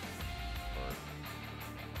 Or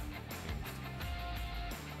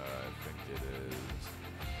I think it is.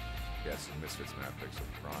 Yes, Misfits map picks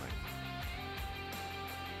with Chronic.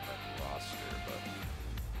 Roster, but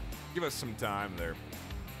give us some time. They're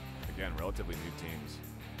again relatively new teams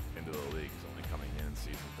into the league, only coming in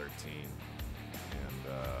season 13,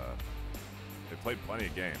 and they played plenty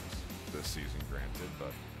of games this season, granted,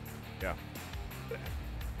 but yeah.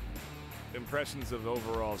 Impressions of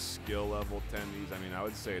overall skill level attendees. I mean, I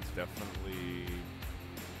would say it's definitely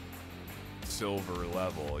silver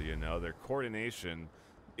level. You know, their coordination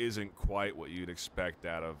isn't quite what you'd expect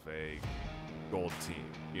out of a gold team.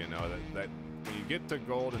 You know, that when you get to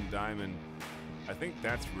gold and diamond, I think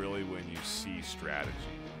that's really when you see strategy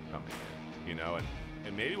coming in, you know,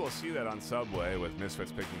 and maybe we'll see that on Subway with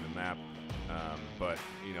Misfits picking the map But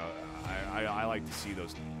you know, I like to see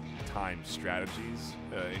those timed strategies,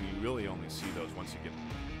 and you really only see those once you get,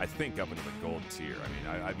 I think, up into the gold tier. I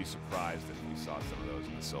mean, I'd be surprised if we saw some of those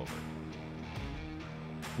in the silver.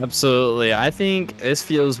 Absolutely. I think this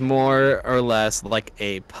feels more or less like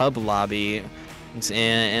a pub lobby,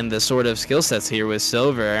 and the sort of skill sets here with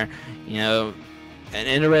silver. You know, an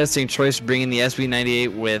interesting choice bringing the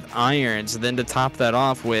SB98 with irons, then to top that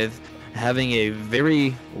off with having a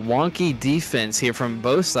very wonky defense here from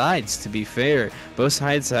both sides. To be fair, both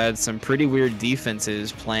sides had some pretty weird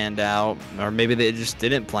defenses planned out, or maybe they just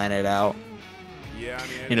didn't plan it out. Yeah, I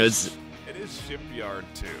mean, it is Shipyard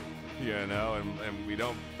too, you know, and we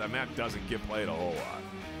don't, that map doesn't get played a whole lot.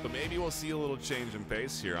 But maybe we'll see a little change in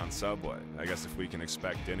pace here on Subway, I guess, if we can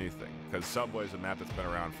expect anything, because Subway is a map that's been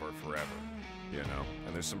around for forever, you know,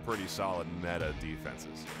 and there's some pretty solid meta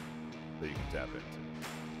defenses here that you can tap into.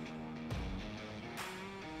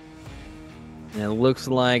 And it looks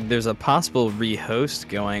like there's a possible rehost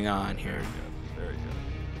going on here. Very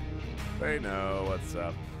good. They know what's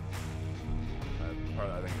up. I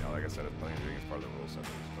think, like I said, it's part of the rules set.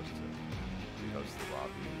 We're supposed to rehost the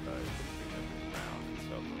lobby every round.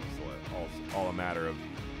 So it's all a matter of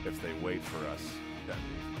if they wait for us, then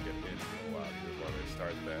we can get into the lobby before they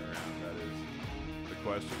start that round. That is the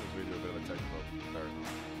question, as we do a bit of a technical start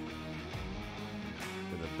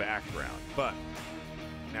in the background. But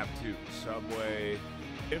map 2, Subway.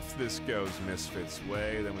 If this goes Misfits'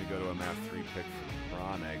 way, then we go to a map 3 pick for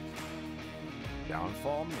Chronic.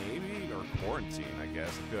 Downfall, maybe? Or Quarantine, I guess.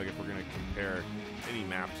 I feel like if we're going to compare any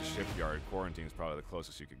map to Shipyard, Quarantine is probably the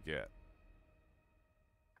closest you could get.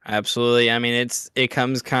 Absolutely. I mean, it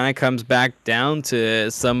comes back down to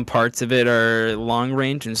some parts of it are long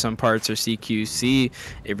range and some parts are CQC.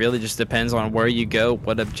 It really just depends on where you go,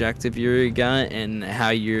 what objective you got, and how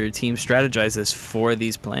your team strategizes for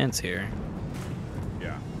these plans here.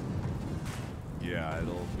 Yeah,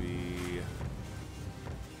 it'll be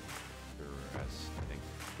interesting.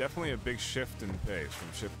 Definitely a big shift in pace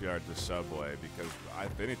from Shipyard to Subway, because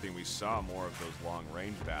if anything, we saw more of those long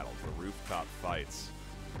range battles, the rooftop fights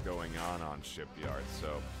going on Shipyard,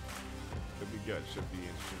 so could be good. Should be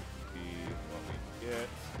what we get,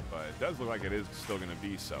 but it does look like it is still going to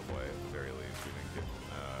be Subway at the very least. We didn't get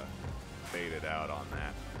baited out on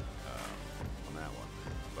that one,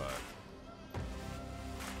 but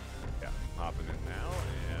yeah, hopping in now. And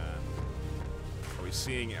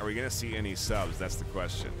are we going to see any subs? That's the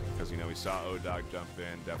question, because you know we saw O-Dog jump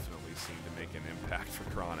in, definitely seemed to make an impact for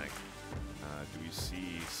Chronic. Do we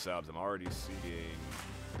see subs? I'm already seeing.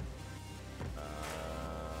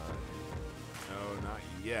 No, not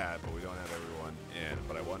yet, but we don't have everyone in.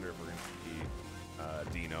 But I wonder if we're going to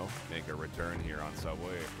see Dino make a return here on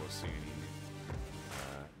Subway, if we'll see any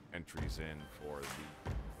entries in for the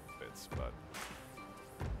bits. But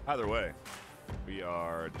either way, we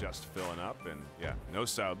are just filling up, and yeah, no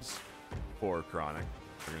subs for Chronic.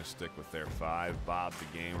 We're going to stick with their 5. Bob the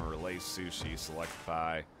Gamer, Lace Sushi, Select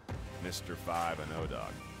Pie, Mr. 5, and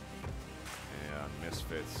O-Dog. And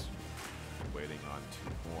Misfits waiting on 2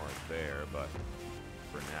 more there, but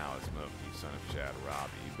for now it's Moki, Son of Chad,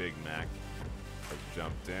 Robbie. Big Mac has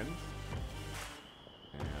jumped in,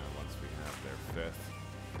 and once we have their 5th,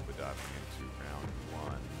 we're diving into round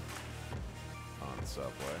 1 on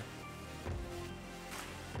Subway.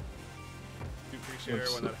 We appreciate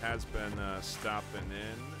everyone that has been stopping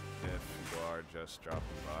in. If you are just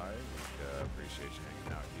dropping by, we appreciate you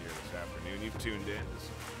hanging out here this afternoon. You've tuned in to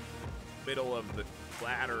some middle of the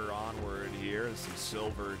ladder Onward here. Some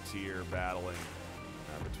silver tier battling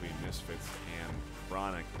between Misfits and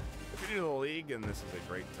Chronic. If you're new to the league, and this is a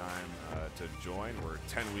great time to join, we're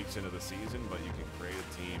 10 weeks into the season, but you can create a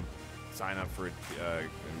team, sign up for it,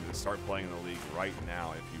 and start playing in the league right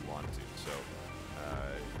now if you want to. So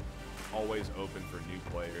always open for new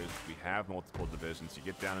players. We have multiple divisions. You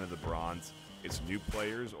get down into the bronze, it's new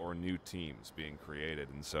players or new teams being created,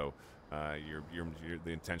 and so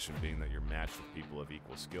the intention being that you're matched with people of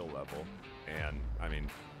equal skill level. And I mean,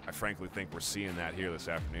 I frankly think we're seeing that here this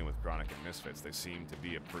afternoon with Chronic and Misfits. They seem to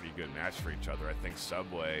be a pretty good match for each other. I think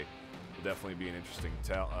Subway will definitely be an interesting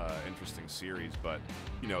series, but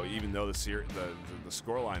you know, even though the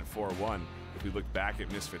scoreline 4-1, if we look back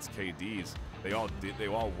at Misfits KDs, they all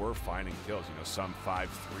were finding kills. You know, some 5-3,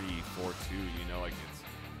 4-2. You know, like it's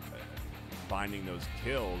finding those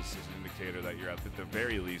kills is an indicator that you're at the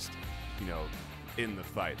very least, you know, in the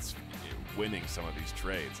fights, winning some of these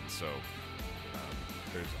trades, and so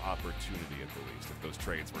there's opportunity at the least if those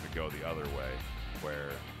trades were to go the other way,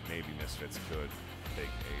 where maybe Misfits could take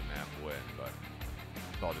a map win, but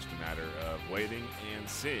it's all just a matter of waiting and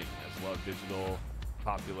seeing, as Love Digital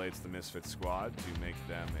populates the Misfit squad to make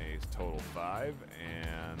them a total 5,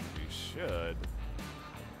 and we should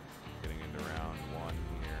getting into round 1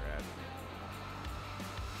 here at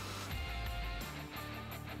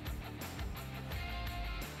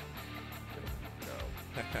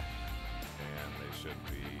and they should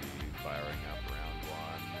be firing up round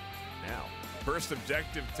 1 now. First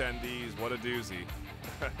objective, attendees. What a doozy.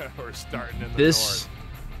 We're starting in the north.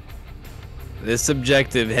 This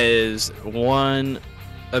objective has one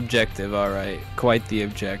objective, all right. Quite the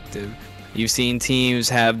objective. You've seen teams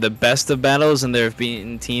have the best of battles, and there have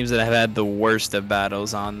been teams that have had the worst of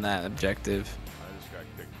battles on that objective. I just got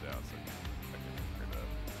kicked out, so I can figure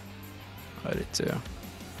it out. I did too.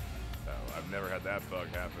 Oh, I've never had that bug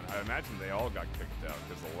happen. I imagine they all got kicked out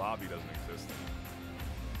because the lobby doesn't exist anymore.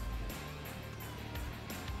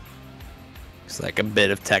 It's like a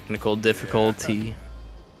bit of technical difficulty.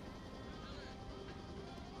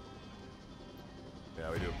 Yeah,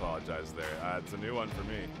 we do apologize there. It's a new one for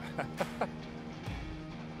me.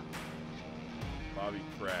 Bobby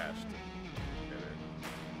crashed.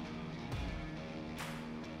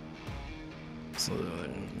 So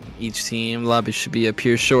each team lobby should be up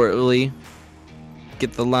here shortly.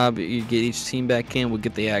 Get the lobby, you get each team back in. We'll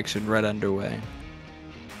get the action right underway.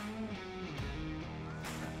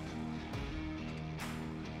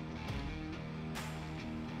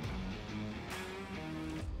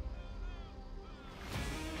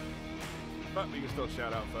 But we can still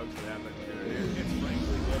shout out folks that haven't been here. It's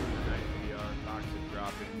frankly good tonight. We are toxic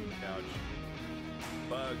drop in the couch.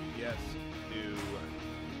 Bug, yes, do.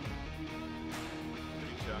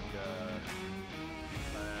 Chuck,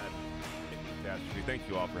 catastrophe. Thank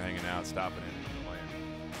you all for hanging out, stopping in and playing.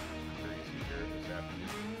 Very easy here this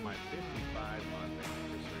afternoon. My 55-month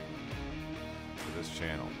anniversary to this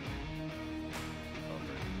channel.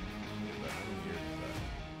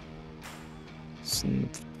 It's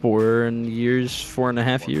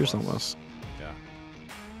 4.5 years almost. Yeah.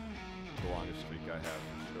 The longest streak I have,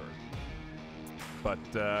 for sure. But,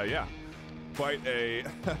 yeah. Quite a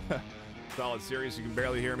solid series. You can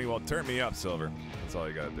barely hear me. Well, turn me up, Silver. That's all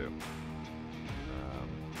you gotta do.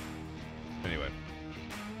 Anyway.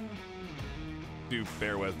 Do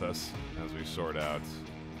bear with us as we sort out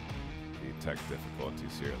the tech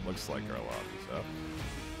difficulties here. It looks like our lobby's up.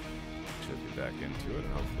 Should be back into it,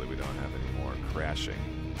 and hopefully we don't have any more crashing.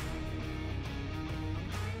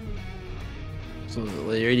 So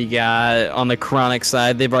they already got on the Chronic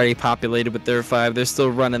side, they've already populated with their 5. They're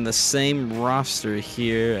still running the same roster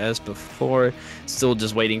here as before. Still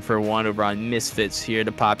just waiting for one over on Misfits here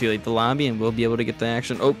to populate the lobby, and we'll be able to get the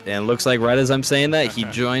action. Oh, and it looks like right as I'm saying that, he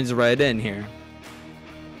joins right in here.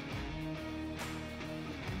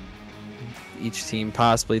 Each team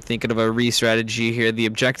possibly thinking of a re-strategy here. The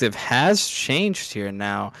objective has changed here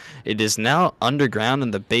now. It is now underground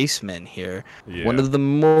in the basement here. Yeah. One of the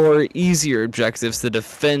more easier objectives to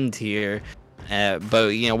defend here. But,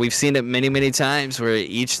 you know, we've seen it many, many times where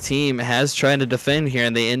each team has tried to defend here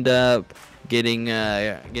and they end up getting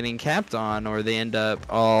capped on, or they end up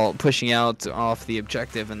all pushing out off the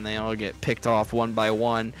objective and they all get picked off one by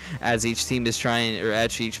one as each team is trying, or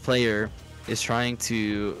as each player is trying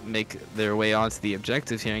to make their way onto the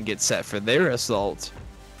objective here and get set for their assault.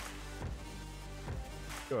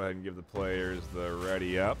 Go ahead and give the players the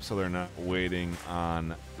ready up so they're not waiting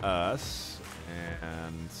on us.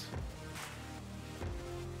 And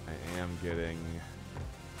I am getting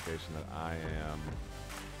indication that I am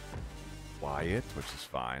quiet, which is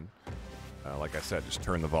fine. Like I said, just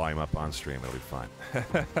turn the volume up on stream, it'll be fine.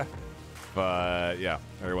 But yeah,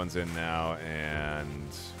 everyone's in now and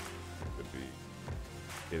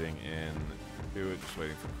getting in to it, just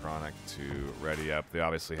waiting for Chronic to ready up. They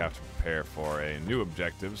obviously have to prepare for a new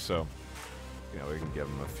objective, so you know we can give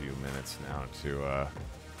them a few minutes now to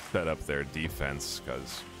set up their defense,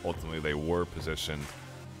 because ultimately they were positioned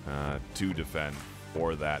to defend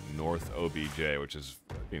for that North OBJ, which is,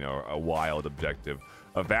 you know, a wild objective,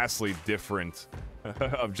 a vastly different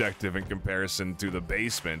objective in comparison to the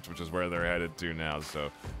basement, which is where they're headed to now. So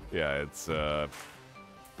yeah, it's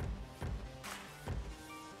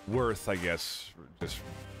worth, I guess, just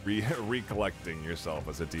recollecting yourself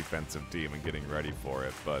as a defensive team and getting ready for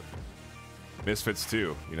it. But Misfits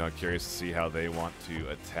too, you know, curious to see how they want to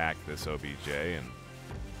attack this OBJ, and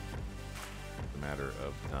it's a matter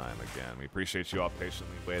of time. Again, we appreciate you all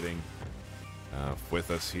patiently waiting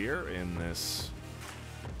with us here in this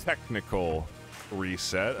technical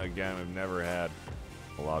reset. Again, we've never had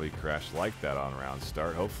a lobby crash like that on round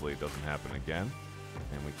start. Hopefully it doesn't happen again.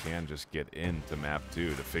 And we can just get into map 2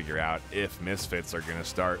 to figure out if Misfits are going to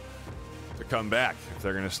start to come back, if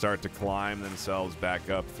they're going to start to climb themselves back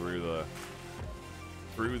up through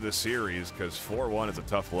through the series, because 4-1 is a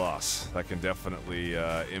tough loss. That can definitely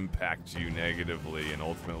impact you negatively, and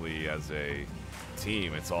ultimately as a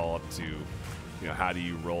team, it's all up to, you know, how do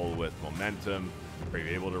you roll with momentum? Are you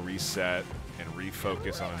able to reset and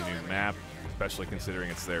refocus on a new map, especially considering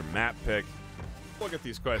it's their map pick? We'll get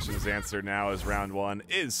these questions answered now as round 1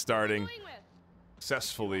 is starting.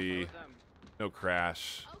 Successfully, no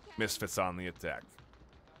crash, Misfits on the attack.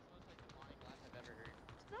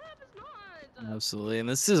 Absolutely, and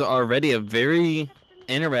this is already a very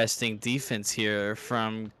interesting defense here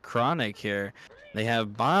from Chronic here. They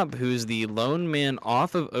have Bob, who's the lone man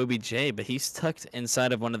off of OBJ, but he's tucked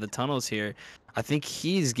inside of one of the tunnels here. I think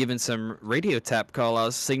he's given some radio tap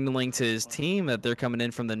call-outs signaling to his team that they're coming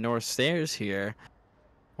in from the north stairs here.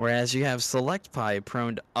 Whereas you have Select Pie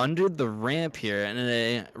prone under the ramp here in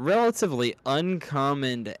a relatively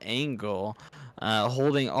uncommon angle,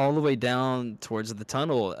 holding all the way down towards the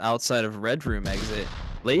tunnel outside of Red Room exit.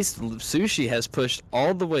 Laced Sushi has pushed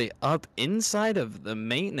all the way up inside of the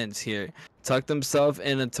maintenance here, tucked himself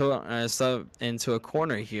into a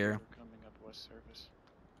corner here.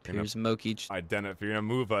 Here's Moki. If you're gonna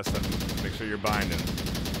move us, then make sure you're binding.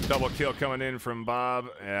 Double kill coming in from Bob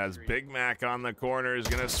as Big Mac on the corner is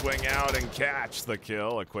gonna swing out and catch the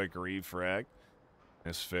kill. A quick refrag.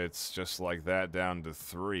 Misfits just like that down to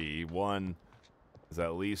 3. 1 is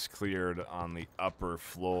at least cleared on the upper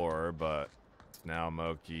floor, but it's now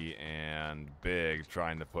Moki and Big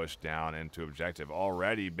trying to push down into objective.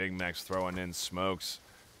 Already Big Mac's throwing in smokes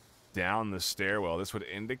down the stairwell. This would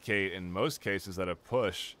indicate in most cases that a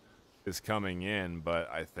push is coming in, but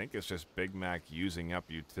I think it's just Big Mac using up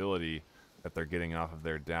utility that they're getting off of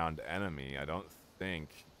their downed enemy. I don't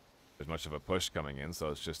think there's much of a push coming in, so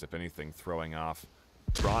it's just, if anything, throwing off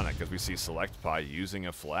Chronic, as we see Select Pie using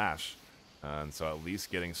a flash, and so at least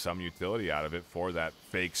getting some utility out of it for that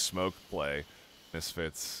fake smoke play.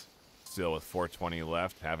 Misfits still with 420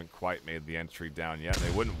 left, haven't quite made the entry down yet. They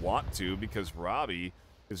wouldn't want to, because Robbie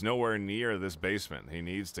is nowhere near this basement. He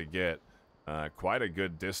needs to get quite a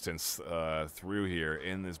good distance through here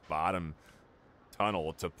in this bottom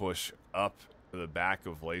tunnel to push up to the back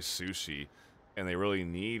of Lace Sushi, and they really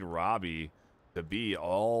need Robbie to be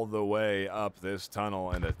all the way up this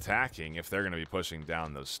tunnel and attacking if they're going to be pushing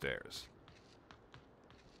down those stairs.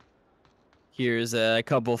 Here's a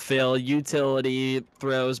couple fail utility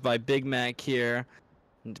throws by Big Mac here.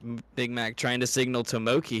 Big Mac trying to signal to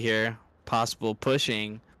Moki here, possible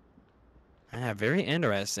pushing. Yeah, very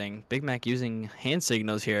interesting. Big Mac using hand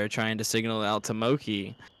signals here, trying to signal out to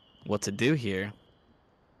Moki what to do here.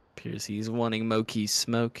 Appears he's wanting Moki's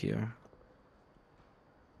smoke here.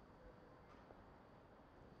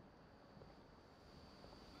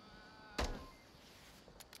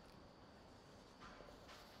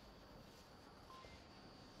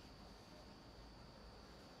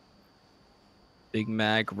 Big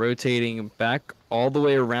Mac rotating back all the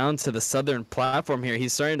way around to the southern platform here.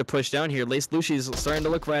 He's starting to push down here. Lace Luci's starting to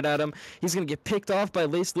look right at him. He's going to get picked off by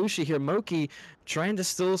Lace Luci here. Moki trying to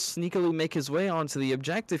still sneakily make his way onto the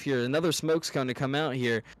objective here. Another smoke's going to come out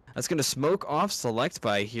here. That's going to smoke off Select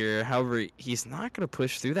By here. However, he's not going to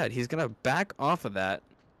push through that. He's going to back off of that,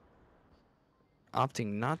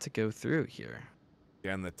 opting not to go through here.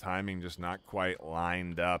 Again, the timing just not quite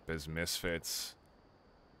lined up as Misfits.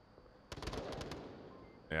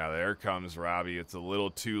 Yeah, there comes Robbie. It's a little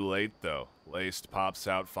too late, though. Laced pops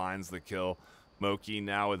out, finds the kill. Moki,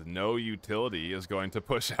 now with no utility, is going to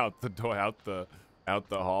push out the door, out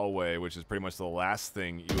the hallway, which is pretty much the last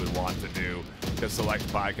thing you would want to do, because Select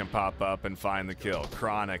Pie can pop up and find the kill.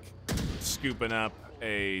 Chronic scooping up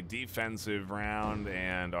a defensive round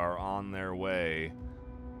and are on their way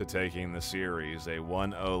to taking the series. A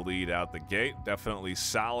 1-0 lead out the gate. Definitely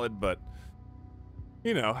solid, but,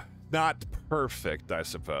 you know, not perfect, I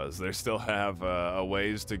suppose. They still have a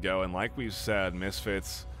ways to go, and like we've said,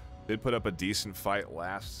 Misfits did put up a decent fight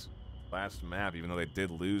last map, even though they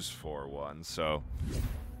did lose 4-1. So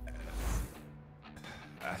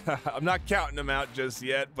I'm not counting them out just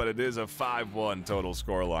yet, but it is a 5-1 total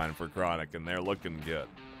scoreline for Chronic, and they're looking good.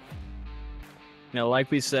 You know,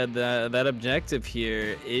 like we said, that objective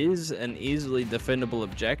here is an easily defendable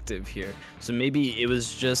objective here. So maybe it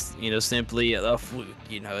was just, you know, simply a fluke.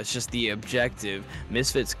 You know, it's just the objective.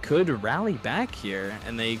 Misfits could rally back here,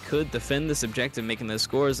 and they could defend this objective, making the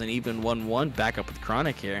scores, and even 1-1 back up with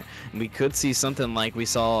Chronic here. And we could see something like we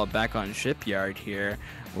saw back on Shipyard here,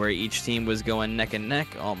 where each team was going neck and neck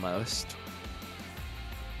almost.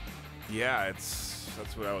 Yeah,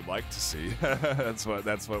 that's what I would like to see. that's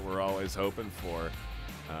what we're always hoping for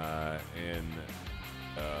in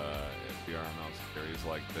VRML series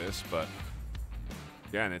like this. But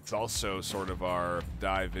Yeah, and it's also sort of our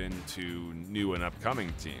dive into new and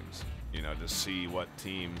upcoming teams, you know, to see what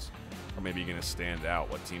teams are maybe going to stand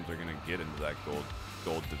out, what teams are going to get into that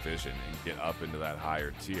gold division and get up into that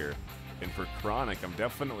higher tier. And for Chronic, I'm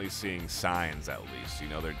definitely seeing signs, at least. You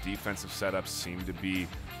know, their defensive setups seem to be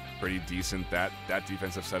pretty decent. That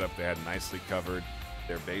defensive setup they had nicely covered.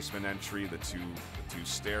 Their basement entry, the two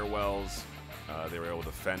stairwells, they were able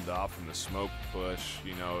to fend off from the smoke push.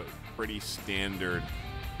 You know, pretty standard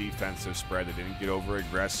defensive spread. They didn't get over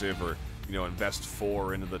aggressive or, you know, invest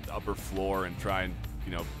 4 into the upper floor and try and,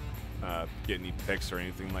 you know, get any picks or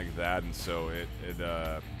anything like that. And so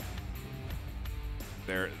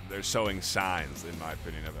they're showing signs, in my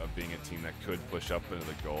opinion, of being a team that could push up into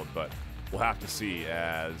the gold. But we'll have to see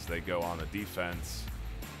as they go on the defense.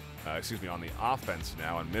 On the offense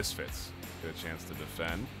now, and Misfits get a chance to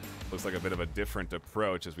defend. Looks like a bit of a different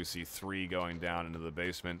approach as we see 3 going down into the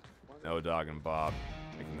basement. O-Dog and Bob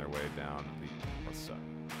making their way down the north side.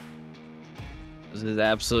 This is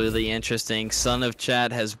absolutely interesting. Son of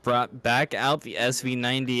Chad has brought back out the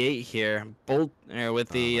SV98 here, with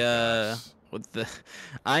the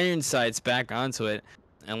iron sights back onto it.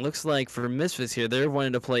 And looks like for Misfits here, they're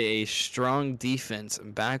wanting to play a strong defense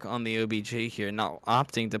back on the OBJ here, not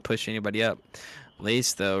opting to push anybody up.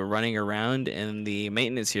 Lace, though, running around in the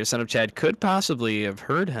maintenance here. Son of Chad could possibly have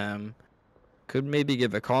heard him. Could maybe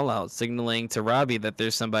give a call out, signaling to Robbie that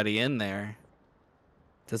there's somebody in there.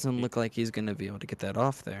 Doesn't look like he's going to be able to get that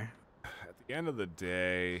off there. At the end of the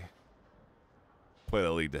day, play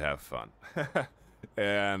the league to have fun.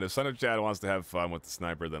 And if Son of Chad wants to have fun with the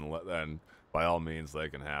sniper, then by all means, they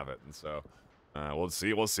can have it. And so we'll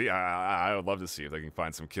see. We'll see. I would love to see if they can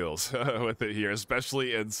find some kills with it here,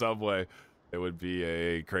 especially in Subway. It would be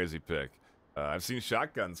a crazy pick. I've seen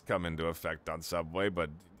shotguns come into effect on Subway, but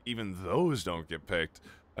even those don't get picked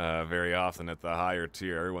very often at the higher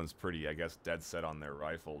tier. Everyone's pretty, I guess, dead set on their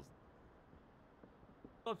rifles.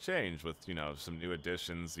 It'll change with, you know, some new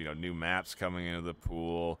additions, you know, new maps coming into the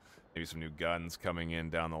pool. Maybe some new guns coming in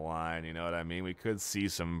down the line, you know what I mean? We could see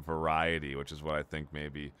some variety, which is what I think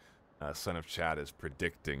maybe Son of Chad is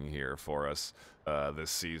predicting here for us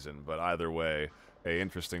this season. But either way, a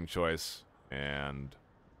interesting choice, and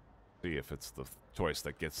see if it's the choice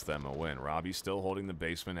that gets them a win. Robbie's still holding the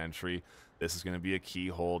basement entry. This is going to be a key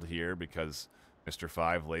hold here because Mr.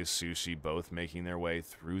 5, Lace, Sushi both making their way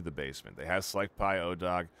through the basement. They have Select Pie,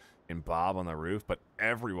 O-Dog, and Bob on the roof, but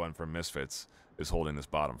everyone from Misfits is holding this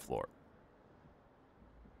bottom floor.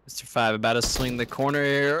 Mr. 5 about to swing the corner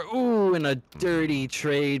here. Ooh, and a dirty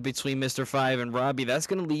trade between Mr. 5 and Robbie. That's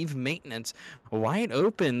going to leave maintenance wide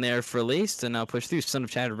open there for Lace to now push through. Son of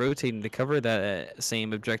Chad rotating to cover that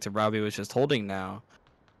same objective Robbie was just holding now.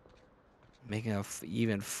 Making a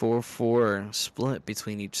even 4-4 split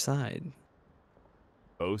between each side.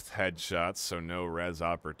 Both headshots, so no res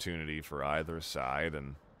opportunity for either side.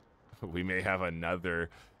 And we may have another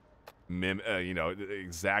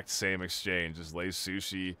exact same exchange as Lace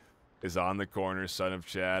Sushi is on the corner. Son of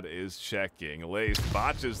Chad is checking. Lace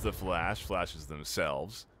botches the flashes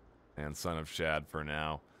themselves, and Son of Chad for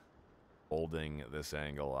now holding this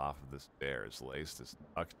angle off of the stairs. Lace is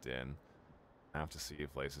tucked in. I have to see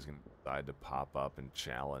if Lace is going to decide to pop up and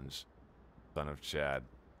challenge Son of Chad.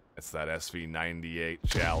 It's that SV98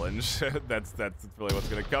 challenge. that's really what's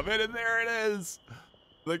going to come in, and there it is.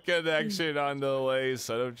 The connection onto the Lace.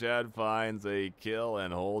 Son of Chad finds a kill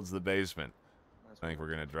and holds the basement. I think we're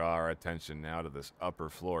going to draw our attention now to this upper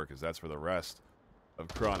floor because that's where the rest of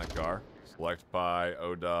Chronic are. Select Pie,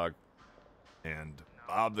 O-Dog, and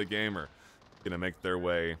Bob the Gamer going to make their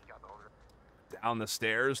way down the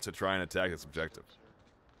stairs to try and attack this objective.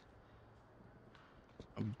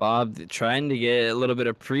 Bob trying to get a little bit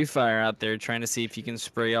of pre-fire out there, trying to see if he can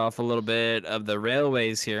spray off a little bit of the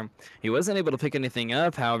railways here. He wasn't able to pick anything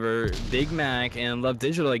up. However, Big Mac and Love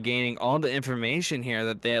Digital are gaining all the information here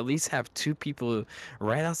that they at least have 2 people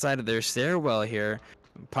right outside of their stairwell here.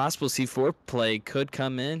 Possible C4 play could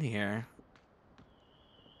come in here.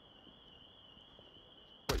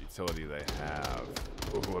 What utility they have?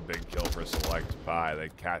 Ooh, a big kill for Select Pie. They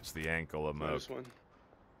catch the ankle of Moat.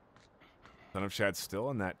 Son of Chad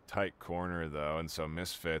still in that tight corner, though, and so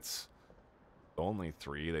Misfits, only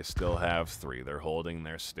 3. They still have 3. They're holding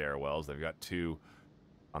their stairwells. They've got 2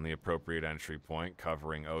 on the appropriate entry point,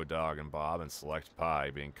 covering O-Dog and Bob, and Select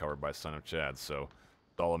Pie being covered by Son of Chad. So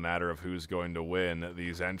it's all a matter of who's going to win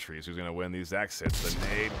these entries, who's going to win these exits. The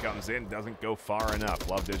nade comes in, doesn't go far enough.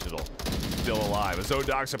 Love Digital still alive. As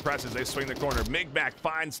O-Dog suppresses, they swing the corner. Big Mac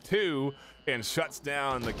finds 2 and shuts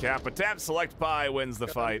down the cap attempt. Select Pie wins the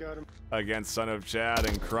fight against Son of Chad,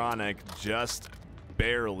 and Chronic just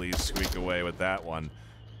barely squeak away with that one.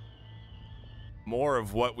 More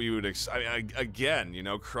of what we would again, you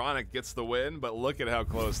know, Chronic gets the win, but look at how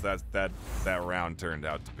close that round turned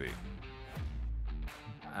out to be.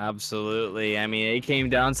 Absolutely. I mean, it came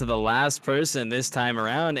down to the last person this time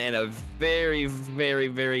around, and a very, very,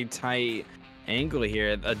 very tight angle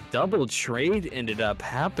here. A double trade ended up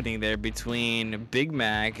happening there between Big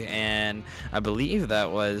Mac and I believe that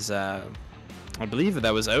was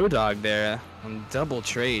O-Dog there on double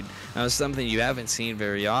trade. That was something you haven't seen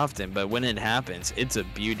very often, but when it happens, it's a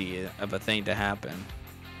beauty of a thing to happen.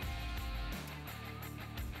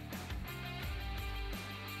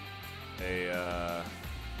 A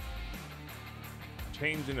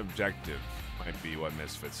change in objective might be what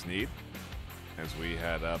Misfits need as we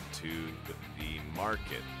head up to the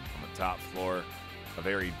market on the top floor. A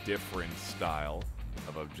very different style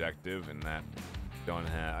of objective, and that don't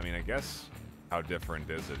have, I mean, I guess, how different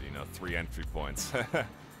is it? You know, 3 entry points.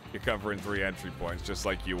 You're covering 3 entry points just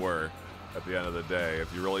like you were at the end of the day.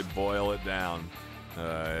 If you really boil it down,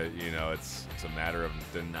 you know, it's a matter of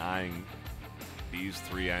denying these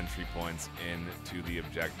 3 entry points into the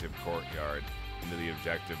objective courtyard, into the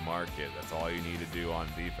objective market. That's all you need to do on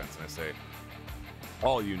defense. And I say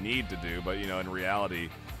all you need to do, but, you know, in reality,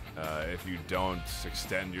 if you don't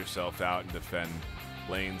extend yourself out and defend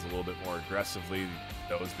lanes a little bit more aggressively,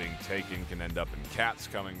 those being taken can end up in cats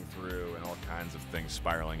coming through and all kinds of things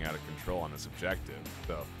spiraling out of control on this objective.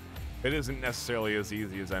 So it isn't necessarily as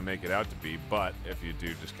easy as I make it out to be, but if you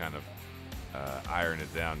do just kind of iron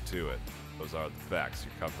it down to it, those are the facts.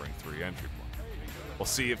 You're covering 3 entry points. We'll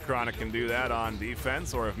see if Chronic can do that on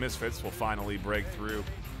defense, or if Misfits will finally break through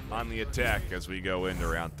on the attack as we go into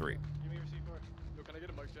round 3.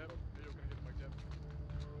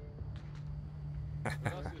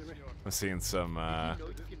 I'm seeing some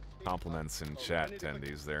compliments in chat,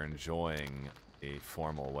 attendees. They're enjoying a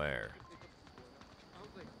formal wear.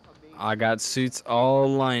 I got suits all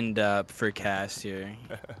lined up for cast here.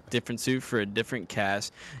 Different suit for a different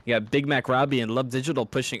cast. You got Big Mac Robbie and Love Digital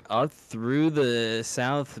pushing up through the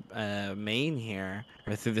south main here,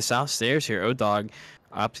 or through the south stairs here. O-Dog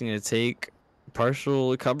opting to take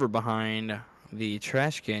partial cover behind the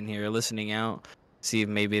trash can here, listening out, see if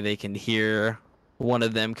maybe they can hear one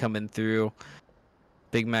of them coming through.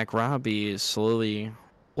 Big Mac Robbie is slowly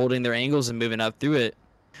holding their angles and moving up through it.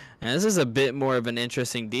 And this is a bit more of an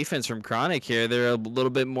interesting defense from Chronic here. They're a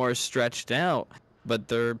little bit more stretched out, but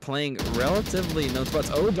they're playing relatively no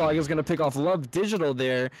spots. O-Dog is going to pick off Love Digital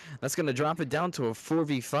there. That's going to drop it down to a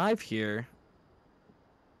 4v5 here.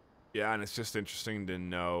 Yeah, and it's just interesting to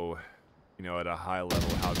know, you know, at a high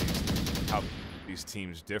level how these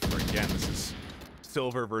teams differ. Again, this is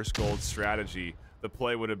silver versus gold strategy. The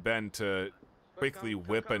play would have been to quickly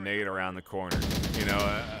whip a nade around the corner. You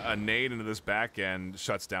know, a nade into this back end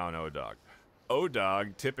shuts down O-Dog.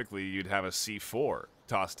 O-Dog, typically you'd have a C4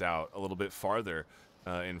 tossed out a little bit farther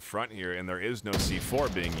in front here, and there is no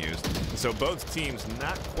C4 being used. So both teams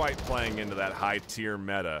not quite playing into that high tier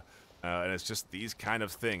meta, and it's just these kind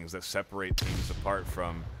of things that separate teams apart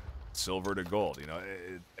from silver to gold. You know,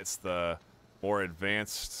 it's the more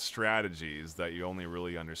advanced strategies that you only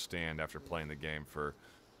really understand after playing the game for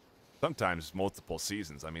sometimes multiple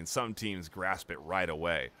seasons. I mean, some teams grasp it right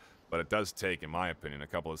away, but it does take, in my opinion, a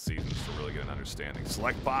couple of seasons to really get an understanding.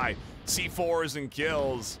 Select by C4s and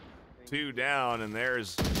kills, 2 down, and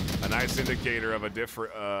there's a nice indicator of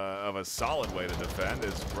a solid way to defend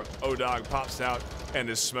as O-Dog pops out and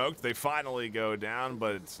is smoked. They finally go down,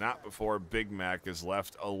 but it's not before Big Mac is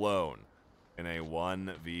left alone in a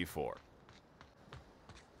 1v4.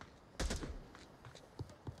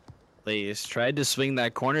 He's tried to swing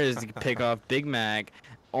that corner to pick off Big Mac.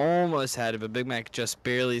 Almost had it, but Big Mac just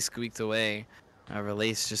barely squeaked away.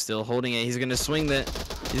 Lace just still holding it. He's going to swing that.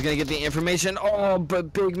 He's going to get the information. Oh,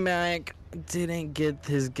 but Big Mac didn't get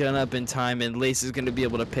his gun up in time, and Lace is going to be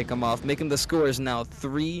able to pick him off, making the scores now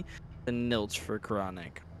 3-0 for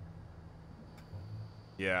Chronic.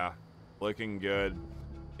 Yeah, looking good.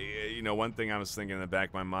 You know, one thing I was thinking in the back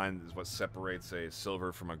of my mind is what separates a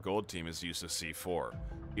silver from a gold team is use of C4.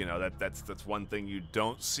 You know, that's one thing you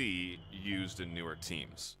don't see used in newer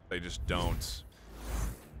teams. They just don't.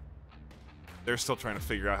 They're still trying to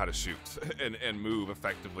figure out how to shoot and move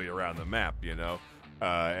effectively around the map, you know.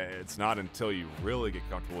 It's not until you really get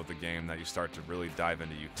comfortable with the game that you start to really dive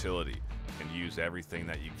into utility and use everything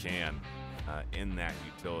that you can in that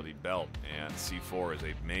utility belt. And C4 is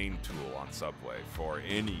a main tool on Subway for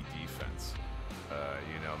any defense.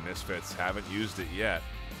 You know, Misfits haven't used it yet,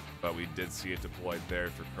 but we did see it deployed there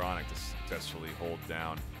for Chronic to successfully hold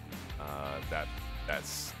down that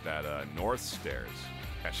north stairs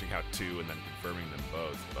cashing out 2 and then confirming them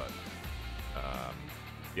both. But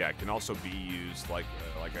yeah, it can also be used, like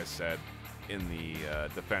I said, in the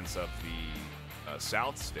defense of the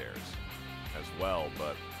south stairs as well.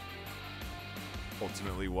 But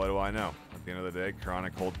ultimately, what do I know? At the end of the day,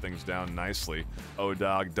 Chronic hold things down nicely.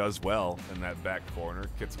 O-Dog does well in that back corner,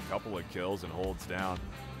 gets a couple of kills and holds down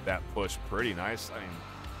that push pretty nice. I mean,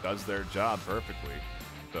 does their job perfectly.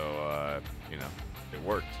 So, you know, it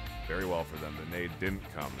worked very well for them. The nade didn't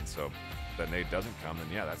come, and so if that nade doesn't come, then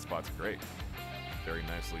yeah, that spot's great. Very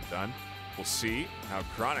nicely done. We'll see how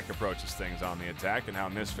Chronic approaches things on the attack and how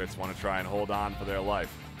Misfits want to try and hold on for their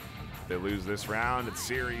life. If they lose this round, it's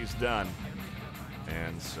series done.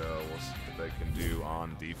 And so we'll see what they can do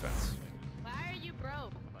on defense. Why are you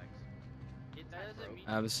broke?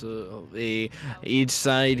 Absolutely. Each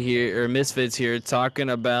side here, or Misfits here,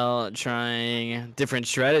 talking about trying different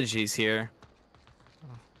strategies here.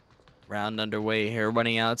 Round underway here,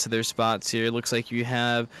 running out to their spots here. Looks like you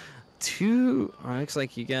have looks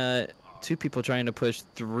like you got 2 people trying to push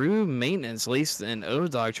through maintenance. Lace and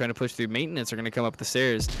O-Dog trying to push through maintenance are going to come up the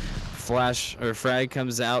stairs. Flash or Frag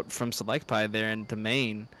comes out from Select Pie there into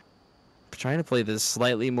main. Trying to play this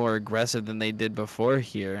slightly more aggressive than they did before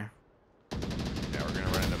here. Yeah, we're going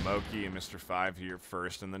to run into Moki and Mr. 5 here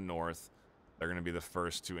first in the north. They're going to be the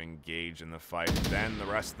first to engage in the fight. Then the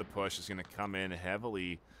rest of the push is going to come in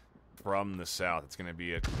heavily from the south. It's going to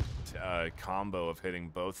be a combo of hitting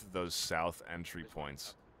both of those south entry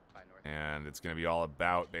points. And it's going to be all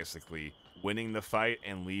about basically winning the fight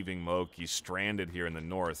and leaving Moki stranded here in the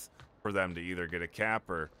north for them to either get a cap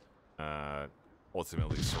or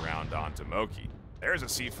ultimately surround onto Moki. There's a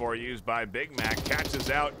C4 used by Big Mac. Catches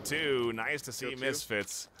out 2. Nice to see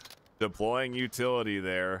Misfits deploying utility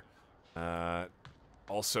there.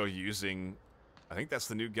 Also using, I think that's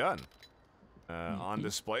the new gun. On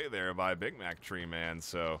display there by Big Mac Tree Man,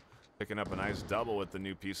 so picking up a nice double with the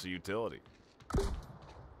new piece of utility.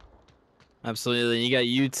 Absolutely, you got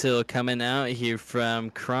util coming out here from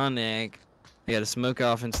Chronic. They got to smoke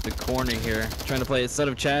off into the corner here, trying to play instead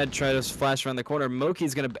of Chad. Try to flash around the corner.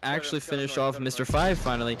 Moki's gonna actually finish off Mr. 5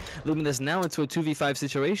 finally, leaving this now into a 2v5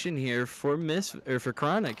 situation here for for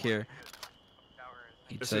Chronic here.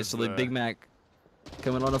 Big Mac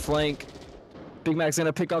coming on the flank. Big Mac's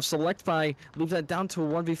gonna pick off Select Pie, leave that down to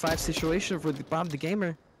a 1v5 situation for Bob the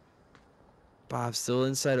Gamer. Bob still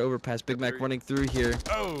inside overpass. Big Mac running through here.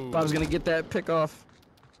 Oh! Bob's gonna get that pick off.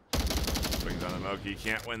 Swings on the Moki,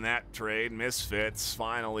 can't win that trade. Misfits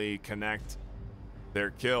finally connect their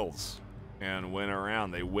kills and win around.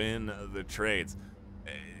 They win the trades.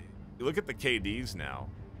 You look at the KDs now.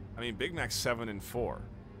 I mean, Big Mac's 7 and 4.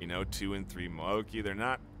 You know, 2 and 3 Moki.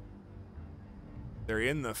 They're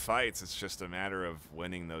in the fights. It's just a matter of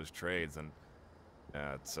winning those trades, and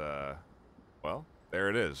it's well, there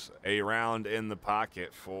it is. A round in the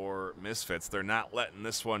pocket for Misfits. They're not letting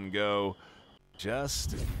this one go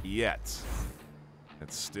just yet.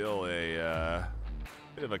 It's still a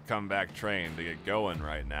bit of a comeback train to get going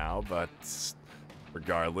right now, but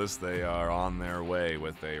regardless, they are on their way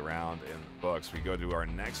with a round in the books. We go to our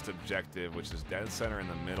next objective, which is dead center in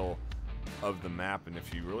the middle of the map, and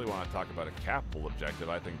if you really want to talk about a capable objective,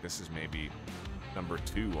 I think this is maybe number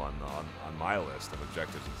 2 on my list of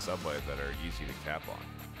objectives in Subway that are easy to cap on.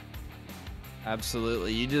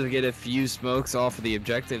 Absolutely, you just get a few smokes off of the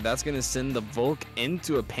objective. That's gonna send the Volk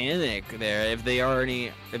into a panic there if they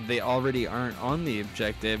already aren't on the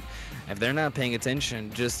objective. If they're not paying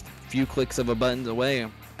attention, just a few clicks of a button away,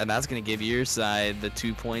 and that's going to give your side the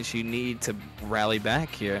 2 points you need to rally back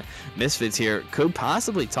here. Misfits here could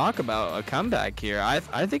possibly talk about a comeback here.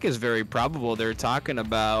 I think it's very probable they're talking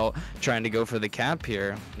about trying to go for the cap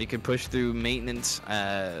here. You could push through maintenance,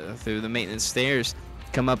 through the maintenance stairs,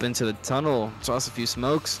 come up into the tunnel, toss a few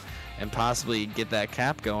smokes, and possibly get that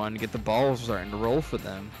cap going, get the ball starting to roll for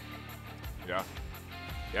them. Yeah.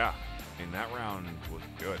 Yeah. I mean, that round was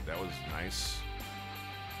good. That was nice.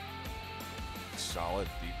 Solid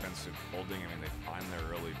defensive holding. I mean, they find their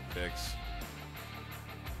early picks.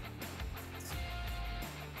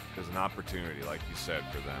 There's an opportunity, like you said,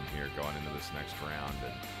 for them here going into this next round,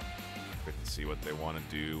 and good to see what they want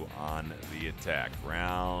to do on the attack.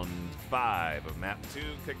 Round 5 of map 2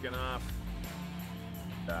 kicking off.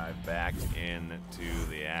 Dive back into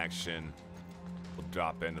the action. We'll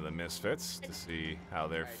drop into the Misfits to see how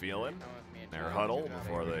they're feeling. Their huddle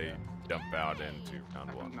before they jump out into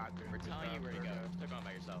round 1. We're telling you where to go. Stick on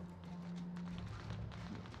by yourself.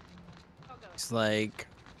 It's like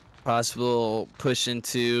possible push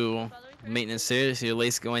into maintenance stairs here.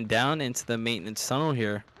 Lace going down into the maintenance tunnel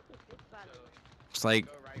here. It's like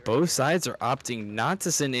both sides are opting not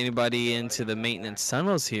to send anybody into the maintenance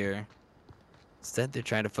tunnels here. Instead, they're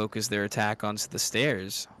trying to focus their attack onto the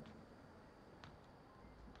stairs.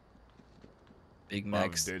 Big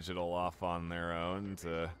Max. Digital off on their own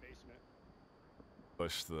to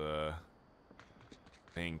push the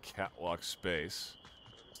main catwalk space.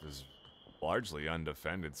 This is largely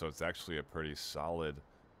undefended, so it's actually a pretty solid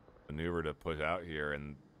maneuver to put out here.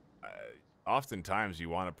 And oftentimes you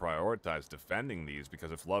want to prioritize defending these,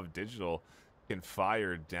 because if Love Digital can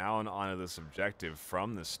fire down onto this objective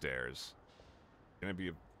from the stairs, it's going to be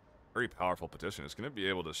a very powerful position. It's going to be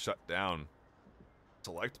able to shut down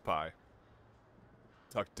Select Pie,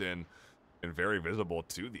 tucked in and very visible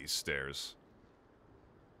to these stairs.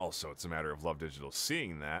 Also, it's a matter of Love Digital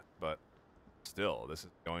seeing that, but still, this is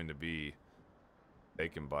going to be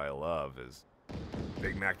taken by Love as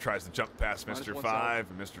Big Mac tries to jump past Mr. 5,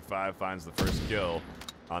 and Mr. 5 finds the first kill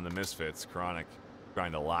on the Misfits. Chronic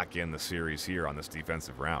trying to lock in the series here on this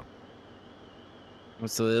defensive round.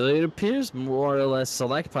 So it appears more or less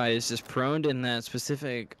Select Pie is just prone in that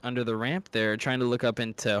specific under the ramp there, trying to look up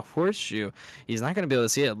into Horseshoe. He's not going to be able to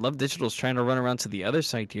see it. Love Digital's trying to run around to the other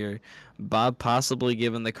side here. Bob possibly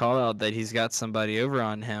giving the call out that he's got somebody over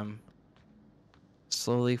on him.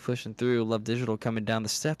 Slowly pushing through. Love Digital coming down the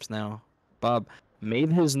steps now. Bob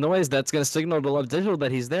made his noise. That's going to signal to Love Digital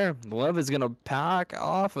that he's there. Love is going to pack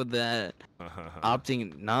off of that,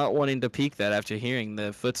 opting not wanting to peek that after hearing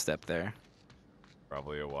the footstep there.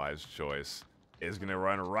 Probably a wise choice. Is going to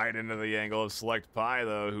run right into the angle of Select Pie,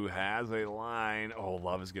 though, who has a line. Oh,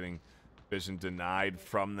 Love is getting vision denied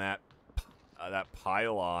from that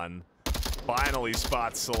pylon. Finally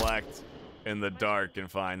spots Select in the dark and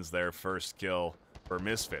finds their first kill for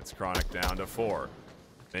Misfits. Chronic down to 4.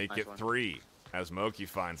 Make it 3 as Moki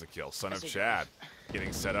finds a kill. Son of Chad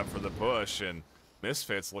getting set up for the push, and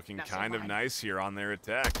Misfits looking kind of nice here on their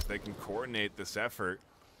attack. If they can coordinate this effort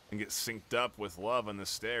and get synced up with Love on the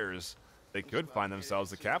stairs, they could find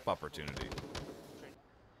themselves a cap opportunity.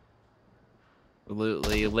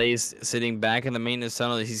 Absolutely. Lay's sitting back in the maintenance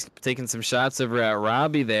tunnel. He's taking some shots over at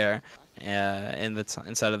Robbie there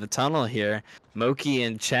inside of the tunnel here. Moki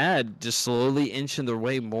and Chad just slowly inching their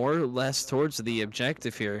way more or less towards the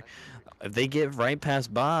objective here. If they get right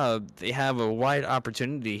past Bob, they have a wide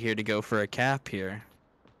opportunity here to go for a cap here.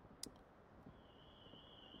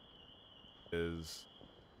 Is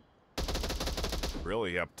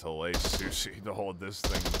really up to Lace Sushi to hold this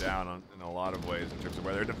thing down in a lot of ways in terms of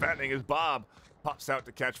where they're defending. As Bob pops out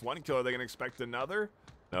to catch one kill, are they going to expect another?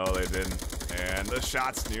 No, they didn't. And the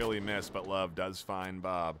shots nearly missed, but Love does find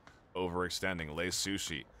Bob overextending. Lace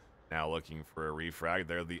Sushi now looking for a refrag.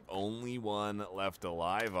 They're the only one left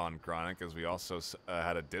alive on Chronic, as we also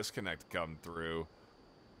had a disconnect come through.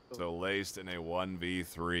 So Laced in a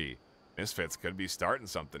 1v3. Misfits could be starting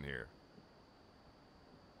something here.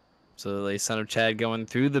 So the Son of Chad going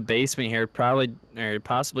through the basement here, probably or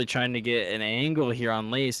possibly trying to get an angle here on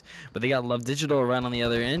Lace, but they got Love Digital around on the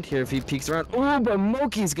other end here. If he peeks around, oh, but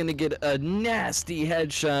Moki's gonna get a nasty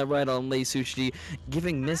headshot right on Lace Sushi,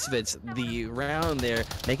 giving Misfits the round there,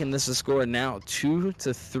 making this a score now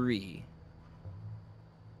 2-3.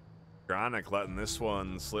 Chronic letting this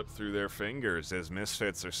one slip through their fingers as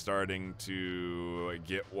Misfits are starting to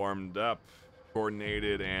get warmed up,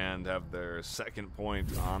 coordinated, and have their second point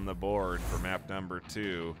on the board for map number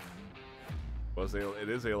 2. It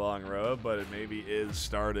is a long road, but it maybe is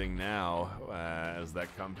starting now as that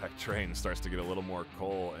comeback train starts to get a little more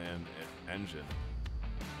coal and engine.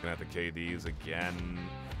 Looking at the KDs again,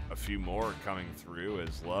 a few more coming through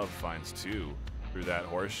as Love finds 2 through that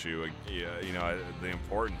horseshoe. You know, the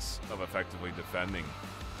importance of effectively defending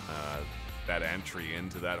that entry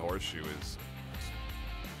into that horseshoe is,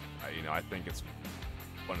 you know, I think it's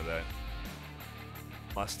one of the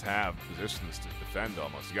must-have positions to defend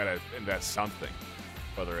almost. You got to invest something,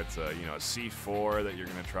 whether it's a, you know, a C4 that you're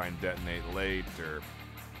going to try and detonate late, or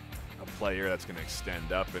a player that's going to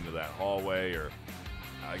extend up into that hallway, or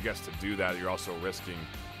I guess to do that you're also risking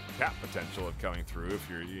cap potential of coming through if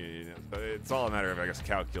you're, you know, it's all a matter of, I guess,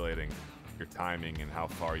 calculating your timing and how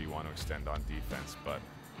far you want to extend on defense. But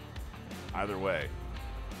either way,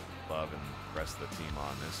 Love and the rest of the team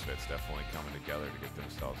on Misfits definitely coming together to get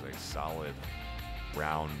themselves a solid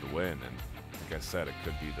round win. And like I said, it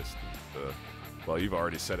could be the well, you've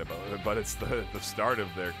already said it, but it's the start of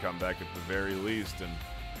their comeback at the very least. And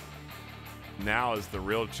now is the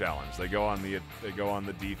real challenge. They go on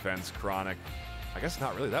the defense. Chronic, I guess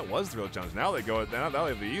not really. That was the real challenge. Now they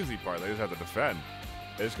have the easy part. They just have to defend.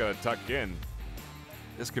 They just got to tuck in.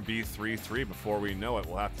 This could be 3-3 before we know it.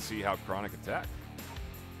 We'll have to see how Chronic attack.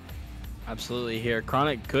 Absolutely here.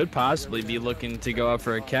 Chronic could possibly be looking to go up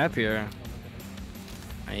for a cap here.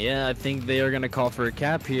 Yeah, I think they are going to call for a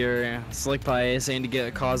cap here. Slick Pie is saying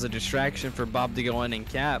to cause a distraction for Bob to go in and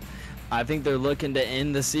cap. I think they're looking to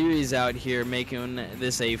end the series out here, making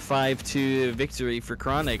this a 5-2 victory for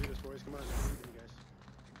Chronic.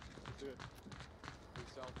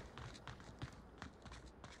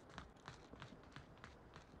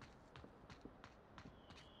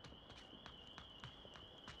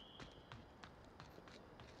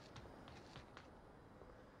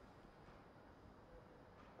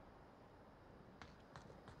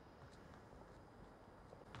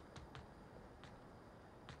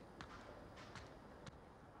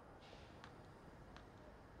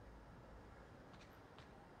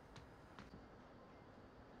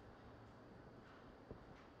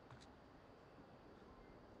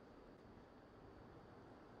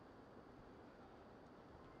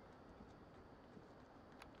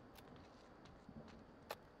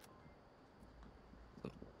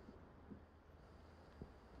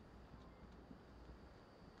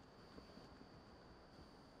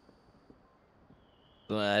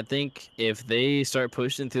 I think if they start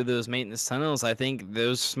pushing through those maintenance tunnels, I think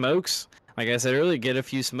those smokes, like I said earlier, get a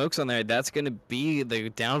few smokes on there. That's going to be the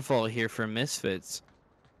downfall here for Misfits.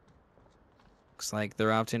 Looks like they're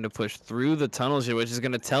opting to push through the tunnels here, which is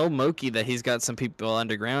going to tell Moki that he's got some people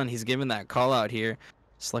underground. He's giving that call out here.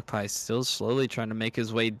 Slick Pie still slowly trying to make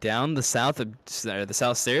his way down the south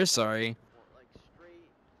stairs. Sorry,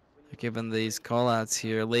 they're giving these call outs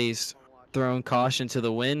here. Lace throwing caution to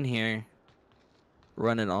the wind here.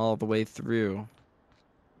 Running all the way through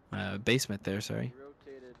basement there, sorry.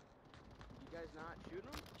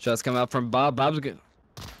 Shots come out from Bob. Bob's good.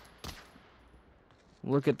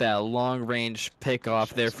 Look at that long range pick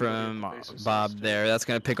off there from Bob there. That's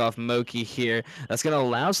going to pick off Moki here. That's going to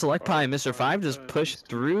allow Select Pie and Mr. 5 to just push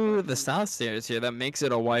through the south stairs here. That makes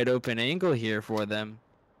it a wide open angle here for them.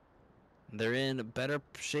 They're in better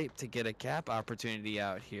shape to get a cap opportunity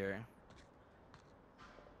out here.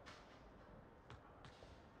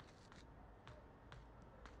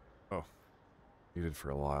 Muted for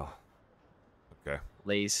a while. Okay.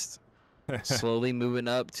 Laced. Slowly moving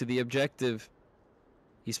up to the objective.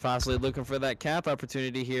 He's possibly looking for that cap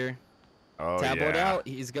opportunity here. Oh, Tabloid yeah. out.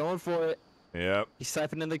 He's going for it. Yep. He's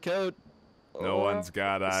typing in the code. No one's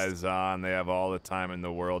got eyes on. They have all the time in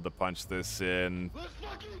the world to punch this in.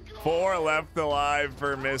 4 left alive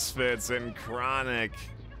for Misfits, and Chronic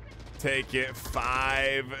take it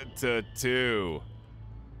 5-2.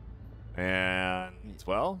 And,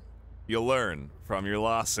 well, you learn from your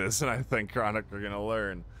losses, and I think Chronic are going to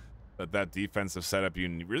learn that defensive setup,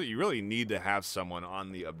 you really need to have someone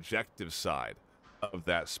on the objective side of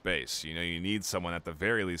that space. You know, you need someone at the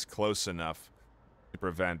very least close enough to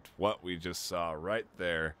prevent what we just saw right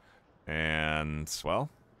there. And, well,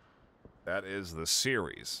 that is the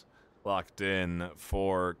series locked in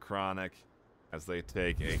for Chronic as they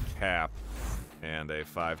take a cap and a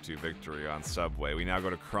 5-2 victory on Subway. We now go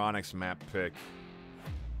to Chronic's map pick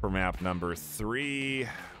for map number 3.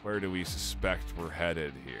 Where do we suspect we're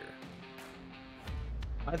headed here?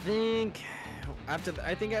 I think after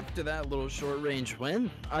that little short range win,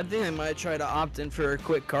 I think they might try to opt in for a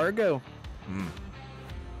quick cargo.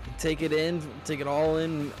 Take it all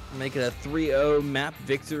in, make it a 3-0 map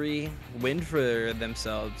victory win for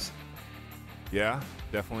themselves. Yeah,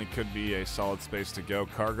 definitely could be a solid space to go.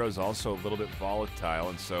 Cargo's also a little bit volatile,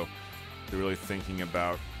 and so if you're really thinking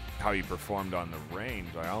about how he performed on the range,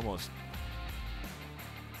 I almost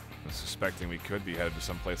was suspecting we could be headed to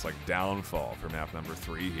some place like Downfall for map number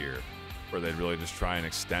 3 here, where they'd really just try and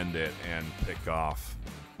extend it and pick off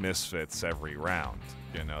Misfits every round.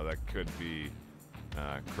 You know, that could be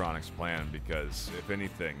Chronic's plan, because if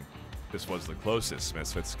anything, this was the closest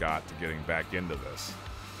Misfits got to getting back into this,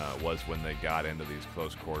 was when they got into these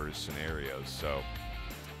close quarters scenarios. So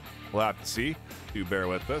we'll have to see. Do bear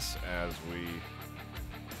with us as we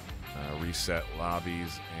reset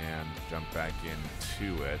lobbies and jump back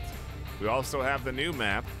into it. We also have the new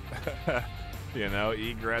map. You know,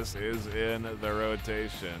 Egress is in the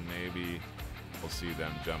rotation. Maybe we'll see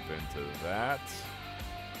them jump into that.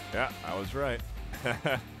 Yeah, I was right.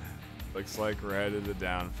 Looks like we're headed to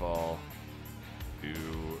Downfall to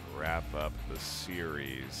wrap up the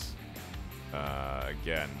series.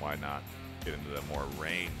 Again, why not get into the more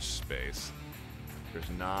range space? There's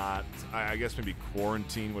not, I guess maybe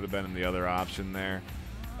Quarantine would have been the other option there.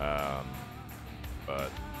 But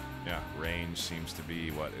yeah, range seems to be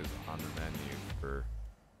what is on the menu for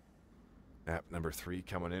map number 3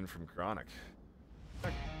 coming in from Chronic.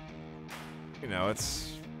 You know,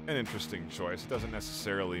 it's an interesting choice. It doesn't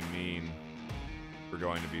necessarily mean we're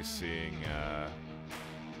going to be seeing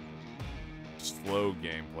slow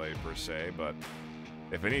gameplay per se, but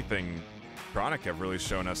if anything, Chronic have really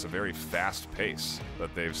shown us a very fast pace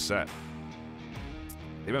that they've set.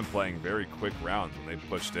 They've been playing very quick rounds when they've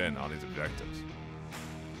pushed in on these objectives.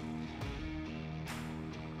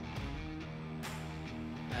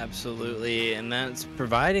 Absolutely, and that's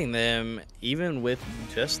providing them, even with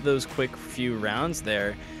just those quick few rounds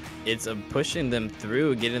there, it's pushing them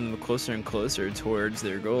through, getting them closer and closer towards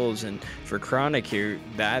their goals. And for Chronic here,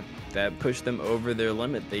 that pushed them over their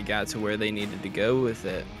limit. They got to where they needed to go with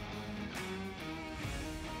it.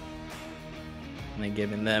 And they're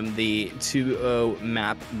giving them the 2-0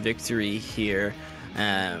 map victory here.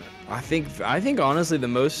 I think honestly the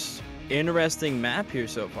most interesting map here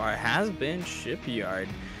so far has been Shipyard.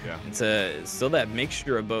 Yeah. It's still that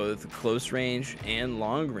mixture of both close range and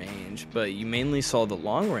long range, but you mainly saw the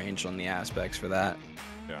long range on the aspects for that.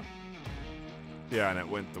 Yeah. Yeah, and it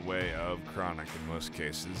went the way of Chronic in most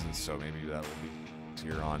cases, and so maybe that will be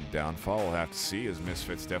here on downfall. We'll have to see, as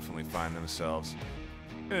Misfits definitely find themselves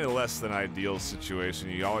in a less than ideal situation.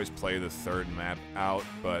 You always play the third map out,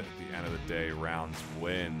 but at the end of the day, rounds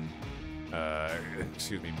win.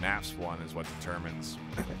 Maps won is what determines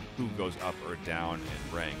who goes up or down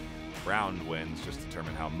in rank. Round wins just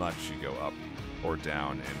determine how much you go up or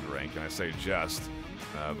down in rank. And I say just,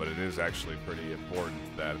 but it is actually pretty important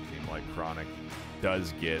that a team like Chronic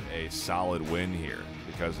does get a solid win here,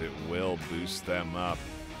 because it will boost them up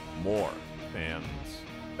more, and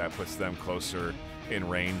that puts them closer in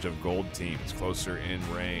range of gold teams, closer in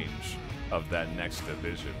range of that next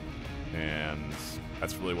division. And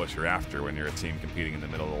that's really what you're after when you're a team competing in the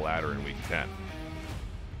middle of the ladder in Week 10.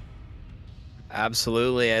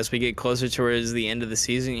 Absolutely. As we get closer towards the end of the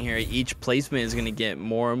season here, each placement is going to get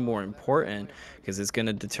more and more important, because it's going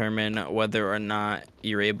to determine whether or not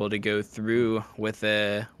you're able to go through with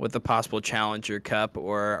a possible Challenger Cup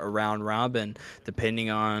or a round robin, depending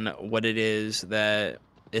on what it is that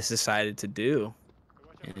is decided to do.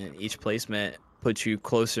 And each placement puts you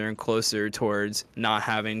closer and closer towards not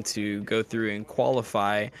having to go through and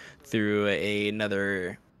qualify through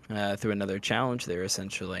another challenge there,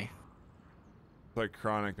 essentially. Like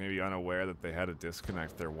Chronic maybe unaware that they had a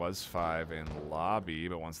disconnect. There was 5 in the lobby,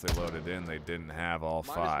 but once they loaded in, they didn't have all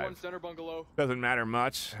 5. Center bungalow. Doesn't matter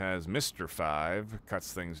much, as Mr. 5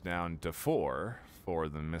 cuts things down to 4 for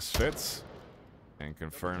the Misfits and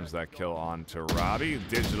confirms that kill on to Robbie.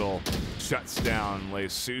 Digital shuts down Lay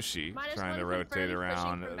Sushi, trying to rotate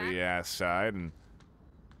around the ass side, and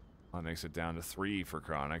that makes it down to 3 for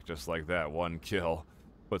Chronic. Just like that, 1 kill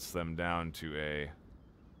puts them down to a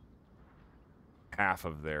half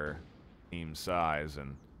of their team size,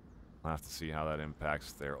 and we'll have to see how that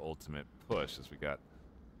impacts their ultimate push as we got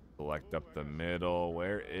select up the middle.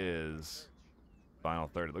 Where is final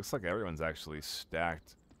third? It looks like everyone's actually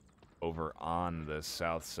stacked over on the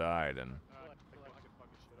south side, and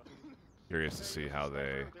curious to see how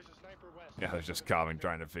they, they're just coming,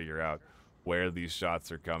 trying to figure out where these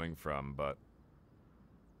shots are coming from, but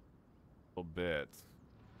a little bit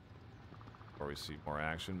before we see more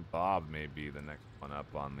action. Bob may be the next one up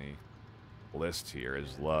on the list here,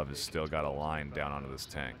 as Love has still got a line down onto this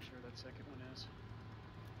tank.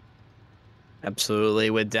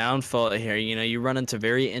 Absolutely. With downfall here, you run into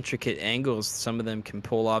very intricate angles. Some of them can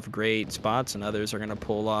pull off great spots, and others are going to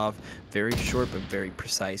pull off very short but very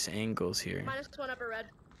precise angles here. -1 upper red.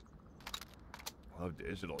 Love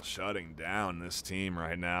Digital shutting down this team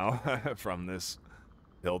right now from this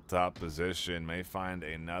hilltop position. May find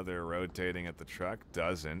another rotating at the truck.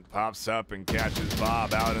 Doesn't. Pops up and catches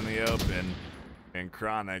Bob out in the open. And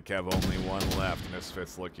Chronic have only 1 left.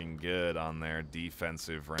 Misfits looking good on their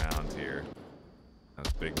defensive round here.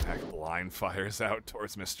 As Big Mac blind fires out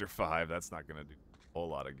towards Mr. 5. That's not going to do a whole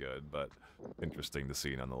lot of good, but interesting to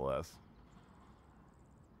see nonetheless.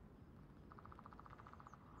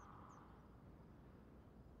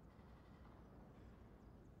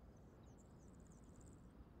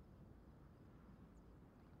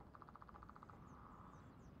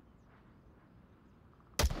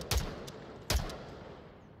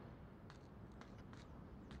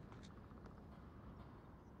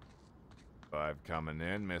 Five coming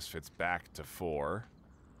in. Misfits back to 4.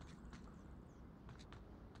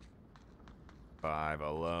 5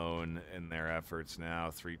 alone in their efforts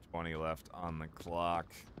now. 3:20 left on the clock.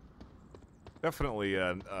 Definitely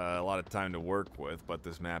a lot of time to work with, but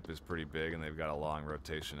this map is pretty big, and they've got a long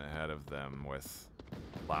rotation ahead of them with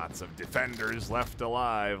lots of defenders left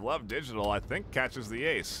alive. Love Digital, I think, catches the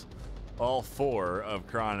ace. All 4 of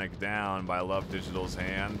Chronic down by Love Digital's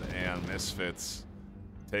hand, and Misfits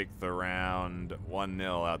take the round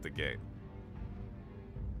 1-0 out the gate.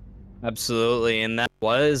 Absolutely, and that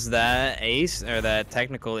was that ace, or that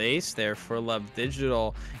technical ace there for Love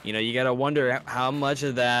Digital. You know, you gotta wonder how much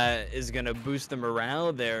of that is gonna boost the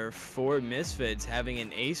morale there for Misfits, having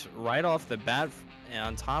an ace right off the bat, and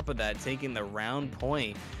on top of that, taking the round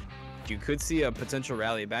point. You could see a potential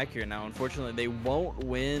rally back here. Now, unfortunately, they won't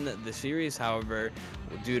win the series, however,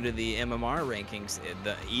 due to the MMR rankings.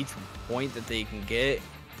 Each point that they can get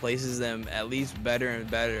places them at least better and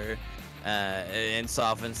better, and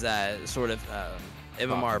softens that sort of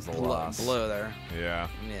MMR blow there.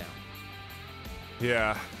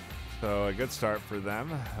 Yeah. So a good start for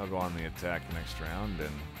them. They'll go on the attack next round,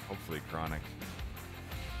 and hopefully Chronic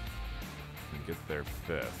can get their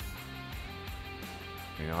 5th.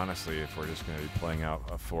 I mean, honestly, if we're just going to be playing out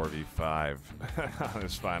a 4v5 on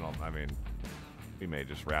this final, I mean, we may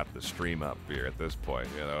just wrap the stream up here at this point.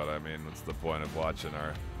 You know what I mean? What's the point of watching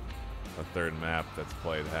a third map that's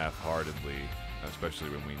played half-heartedly, especially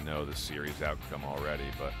when we know the series outcome already?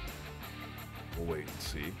 But we'll wait and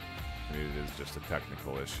see. Maybe it is just a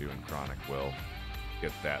technical issue, and Chronic will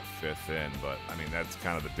get that 5th in. But I mean, that's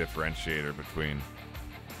kind of the differentiator between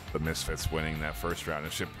the Misfits winning that first round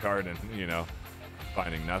of Shipyard and, you know,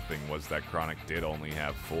 finding nothing, was that Chronic did only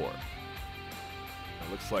have 4. It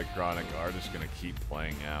looks like Chronic are just going to keep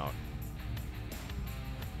playing out.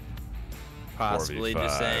 Possibly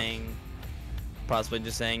just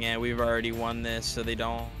saying, yeah, we've already won this, so they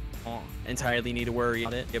don't entirely need to worry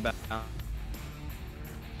about it.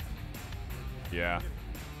 Yeah,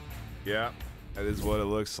 that is what it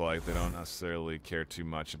looks like. They don't necessarily care too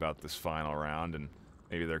much about this final round, and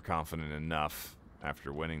maybe they're confident enough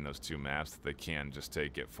after winning those 2 maps that they can just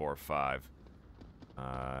take it 4-5.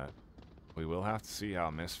 We will have to see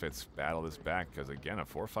how Misfits battle this back, because again, a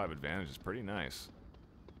 4-5 advantage is pretty nice.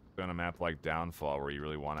 On a map like Downfall, where you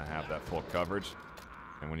really want to have that full coverage,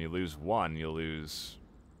 and when you lose 1, you lose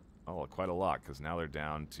quite a lot, because now they're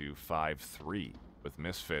down to 5-3 with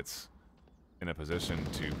Misfits in a position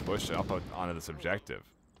to push up onto this objective.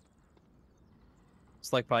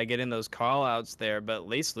 It's like by getting those call-outs there, but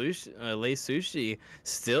Lei Sushi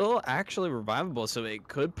still actually revivable, so it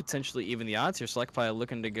could potentially even the odds here. Selectfy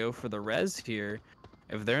looking to go for the res here.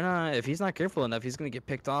 If he's not careful enough, he's gonna get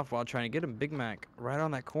picked off while trying to get him. Big Mac right on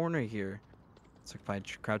that corner here.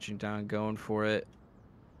 Selectfy crouching down, going for it.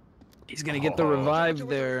 He's gonna get the revive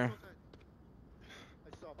there.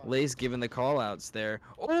 Lei's giving the call-outs there.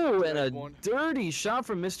 Oh, and a dirty shot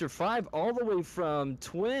from Mr. 5 all the way from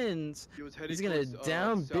Twins. He's going to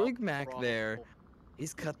down Big Mac there.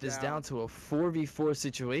 He's cut this down to a 4v4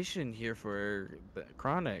 situation here for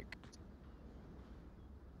Chronic.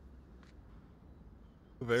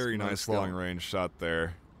 Very nice long-range shot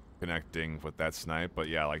there, connecting with that snipe. But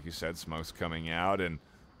yeah, like you said, smoke's coming out, and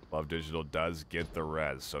Love Digital does get the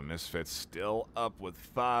res. So Misfits still up with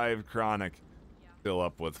 5. Chronic still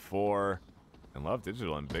up with 4, and Love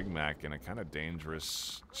Digital and Big Mac in a kind of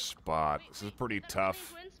dangerous spot. This is pretty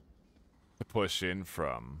tough to push in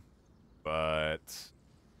from, but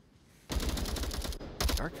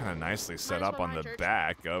they're kind of nicely set up on the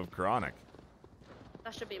back of Chronic.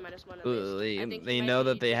 That should be -1. They know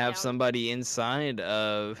that they have somebody inside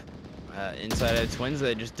of Twins.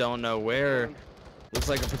 They just don't know where. Looks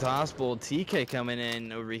like a possible TK coming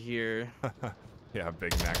in over here. Yeah,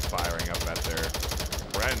 Big Mac's firing up at their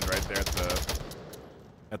friend right there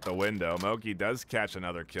at the window. Moki does catch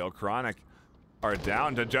another kill. Chronic are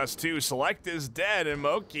down to just 2. Select is dead, and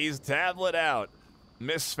Moki's tablet out.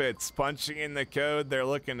 Misfits punching in the code. They're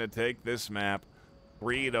looking to take this map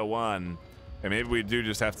 3-1. And maybe we do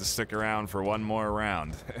just have to stick around for one more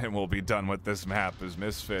round, and we'll be done with this map, as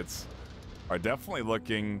Misfits are definitely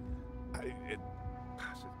looking...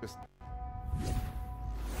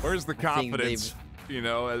 Where's the confidence, you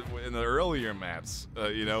know, in the earlier maps?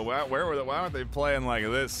 You know, why aren't they playing like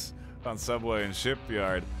this on Subway and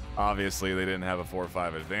Shipyard? Obviously, they didn't have a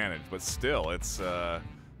 4-5 advantage, but still, it's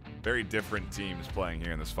very different teams playing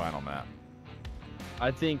here in this final map. I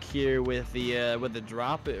think here with both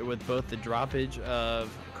the droppage of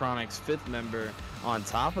Chronic's 5th member on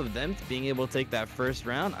top of them being able to take that first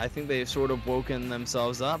round, I think they've sort of woken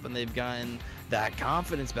themselves up, and they've gotten that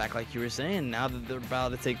confidence back, like you were saying. Now that they're about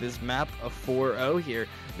to take this map of 4-0 here,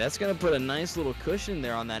 that's going to put a nice little cushion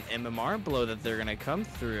there on that MMR blow that they're going to come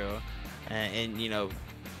through. And you know,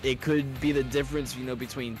 it could be the difference, you know,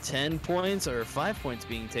 between 10 points or 5 points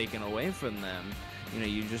being taken away from them. You know,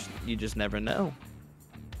 you just never know.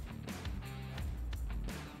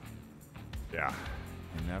 Yeah,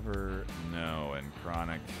 you never know. And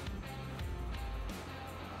Chronic,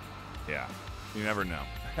 yeah, you never know.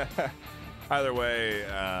 Either way,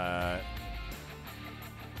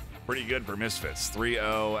 pretty good for Misfits.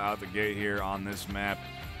 3-0 out the gate here on this map.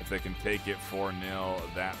 If they can take it 4-0,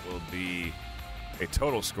 that will be a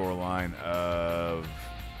total score line of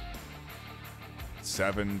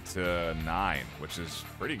 7-9, which is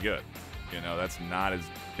pretty good. You know, that's not as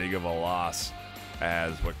big of a loss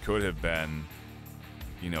as what could have been,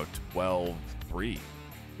 you know, 12-3.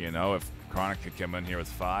 You know, if Chronic could come in here with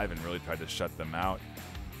 5 and really tried to shut them out,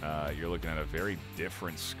 you're looking at a very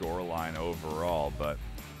different score line overall, but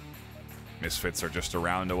Misfits are just a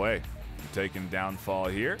round away from taking downfall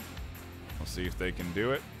here. We'll see if they can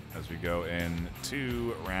do it as we go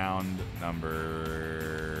into round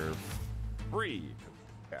number 3.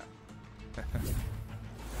 Yeah.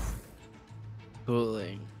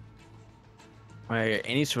 Absolutely. Right,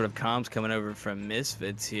 any sort of comms coming over from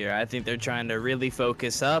Misfits here. I think they're trying to really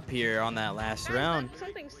focus up here on that last round.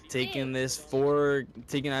 Taking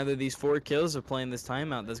either these 4 kills or playing this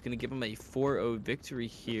timeout. That's going to give them a 4-0 victory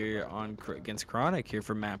here against Chronic here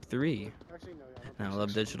for map 3. Now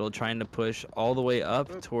Love Digital trying to push all the way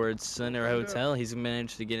up towards Center Hotel. He's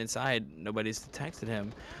managed to get inside. Nobody's detected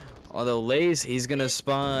him. Although Lace, he's going to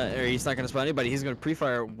spawn, or he's not going to spawn anybody. He's going to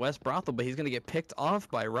pre-fire West Brothel, but he's going to get picked off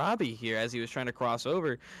by Robbie here as he was trying to cross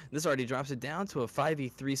over. This already drops it down to a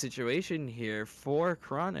 5v3 situation here for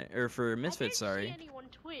Chronic, or for Misfits, sorry. I didn't see anyone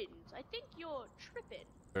twins. I think you're tripping.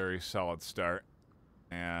 Very solid start.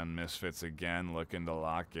 And Misfits again looking to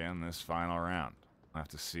lock in this final round. We'll have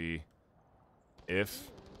to see if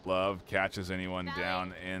Love catches anyone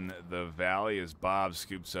down in the valley as Bob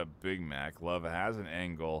scoops up Big Mac. Love has an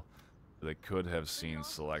angle. They could have seen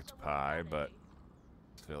Select Pie, but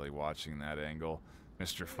Philly watching that angle.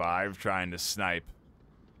 Mr. 5 trying to snipe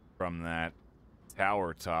from that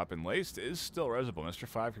tower top, and Laced is still resable. Mr.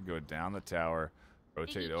 5 could go down the tower,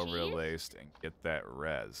 rotate over to Laced, and get that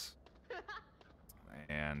res.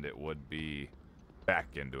 And it would be back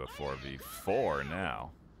into a 4v4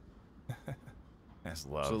 now. As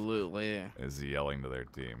Love Absolutely is yelling to their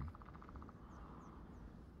team.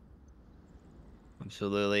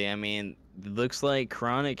 Absolutely. I mean, it looks like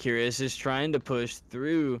Chronic here is just trying to push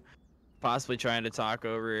through, possibly trying to talk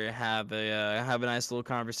over, have a nice little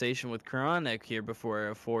conversation with Chronic here before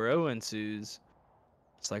a 4-0 ensues.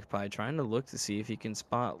 It's like probably trying to look to see if he can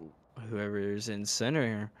spot whoever's in center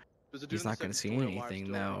here. He's not going to see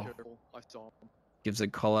anything though. Gives a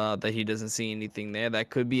call out that he doesn't see anything there.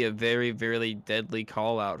 That could be a very, very deadly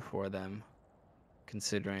call out for them,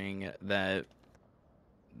 considering that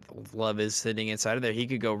Love is sitting inside of there. He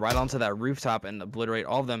could go right onto that rooftop and obliterate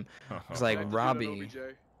all of them. It's like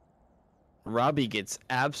Robbie gets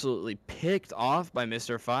absolutely picked off by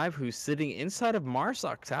Mr. 5, who's sitting inside of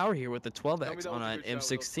Marsoc Tower here with the 12x on an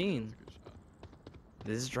M16.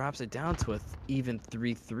 This drops it down to an even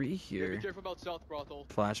 3-3 here. Be careful about South Brothel.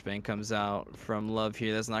 Flashbang comes out from Love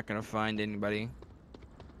here. That's not going to find anybody.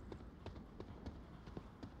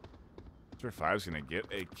 Mr. 5's going to get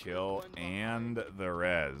a kill and the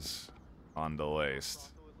res on Delaced.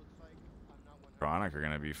 Chronic are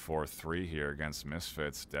going to be 4-3 here against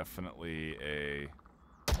Misfits. Definitely a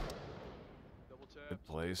good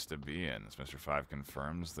place to be in. As Mr. 5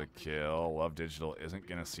 confirms the kill. Love Digital isn't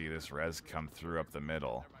going to see this res come through up the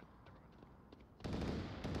middle.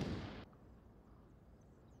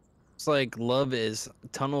 It's like Love is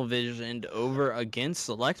tunnel visioned over against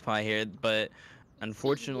Select Pie here, but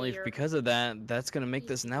unfortunately because of that, that's going to make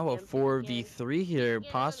this now a 4v3 here,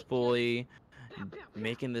 possibly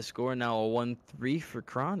making the score now a 1-3 for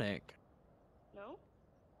Chronic. No?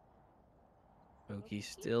 He's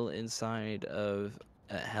still inside of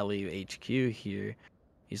Heli HQ here.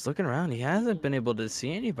 He's looking around. He hasn't been able to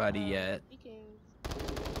see anybody yet.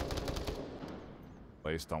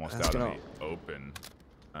 Placed almost out of the open,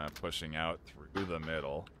 pushing out through the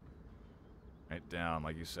middle. Right down,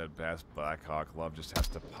 like you said, past Blackhawk. Love just has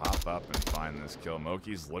to pop up and find this kill.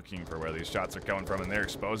 Moki's looking for where these shots are coming from, and they're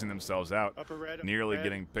exposing themselves out. Nearly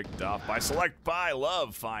getting picked off by Select by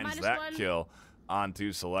Love finds that kill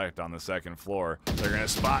onto Select on the second floor. They're going to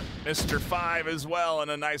spot Mr. 5 as well, and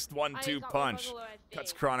a nice 1-2 punch.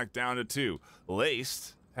 Cuts Chronic down to 2.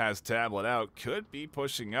 Laced has Tablet out, could be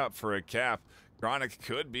pushing up for a cap. Chronic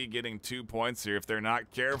could be getting 2 points here if they're not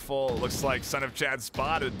careful. Looks like Son of Chad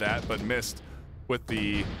spotted that, but missed with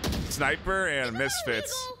the sniper, and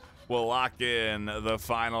Misfits will lock in the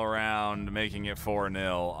final round, making it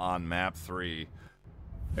 4-0 on map 3.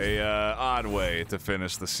 A odd way to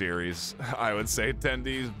finish the series, I would say,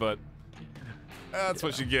 attendees, but that's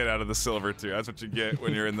what you get out of the silver too. That's what you get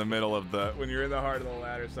when you're in the middle of when you're in the heart of the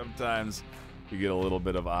ladder. Sometimes you get a little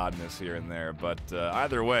bit of oddness here and there, but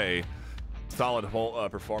either way, solid whole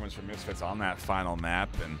performance from Misfits on that final map,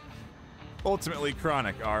 and ultimately,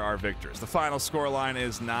 Chronic are our victors. The final scoreline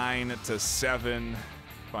is 9-7.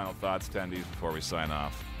 Final thoughts, attendees, before we sign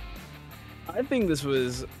off. I think this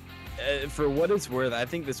was, for what it's worth, I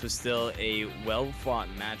think this was still a well-fought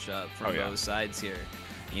matchup from both sides here.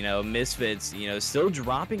 You know, Misfits, you know, still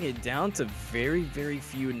dropping it down to very, very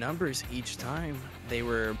few numbers each time they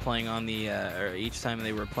were playing on the, or each time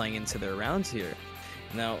they were playing into their rounds here.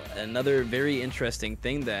 Now, another very interesting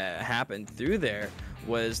thing that happened through there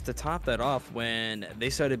was to top that off when they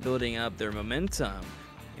started building up their momentum.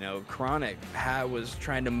 You know, Chronic was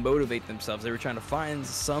trying to motivate themselves. They were trying to find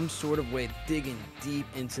some sort of way, digging deep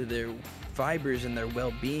into their fibers and their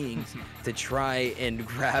well-being to try and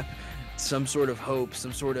grab some sort of hope,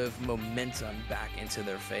 some sort of momentum back into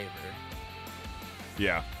their favor.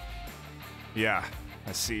 Yeah.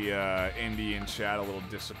 I see Indy in chat a little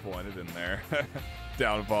disappointed in their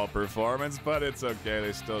downfall performance, but it's okay.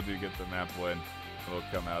 They still do get the map win. Will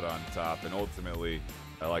come out on top, and ultimately,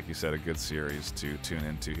 like you said, a good series to tune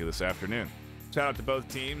into here this afternoon. Shout out to both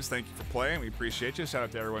teams. Thank you for playing. We appreciate you. Shout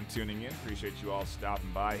out to everyone tuning in. Appreciate you all stopping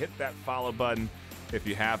by. Hit that follow button if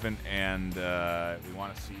you haven't, and we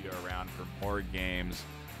want to see you around for more games.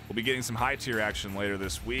 We'll be getting some high-tier action later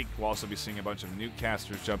this week. We'll also be seeing a bunch of new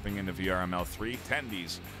casters jumping into VRML 3.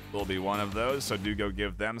 Tendies will be one of those, so do go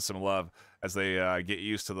give them some love as they get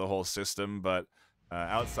used to the whole system. But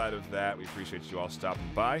outside of that, we appreciate you all stopping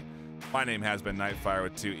by. My name has been Nightfire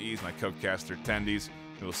with 2 E's, my co-caster Tendies.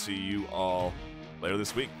 We'll see you all later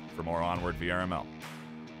this week for more Onward VRML.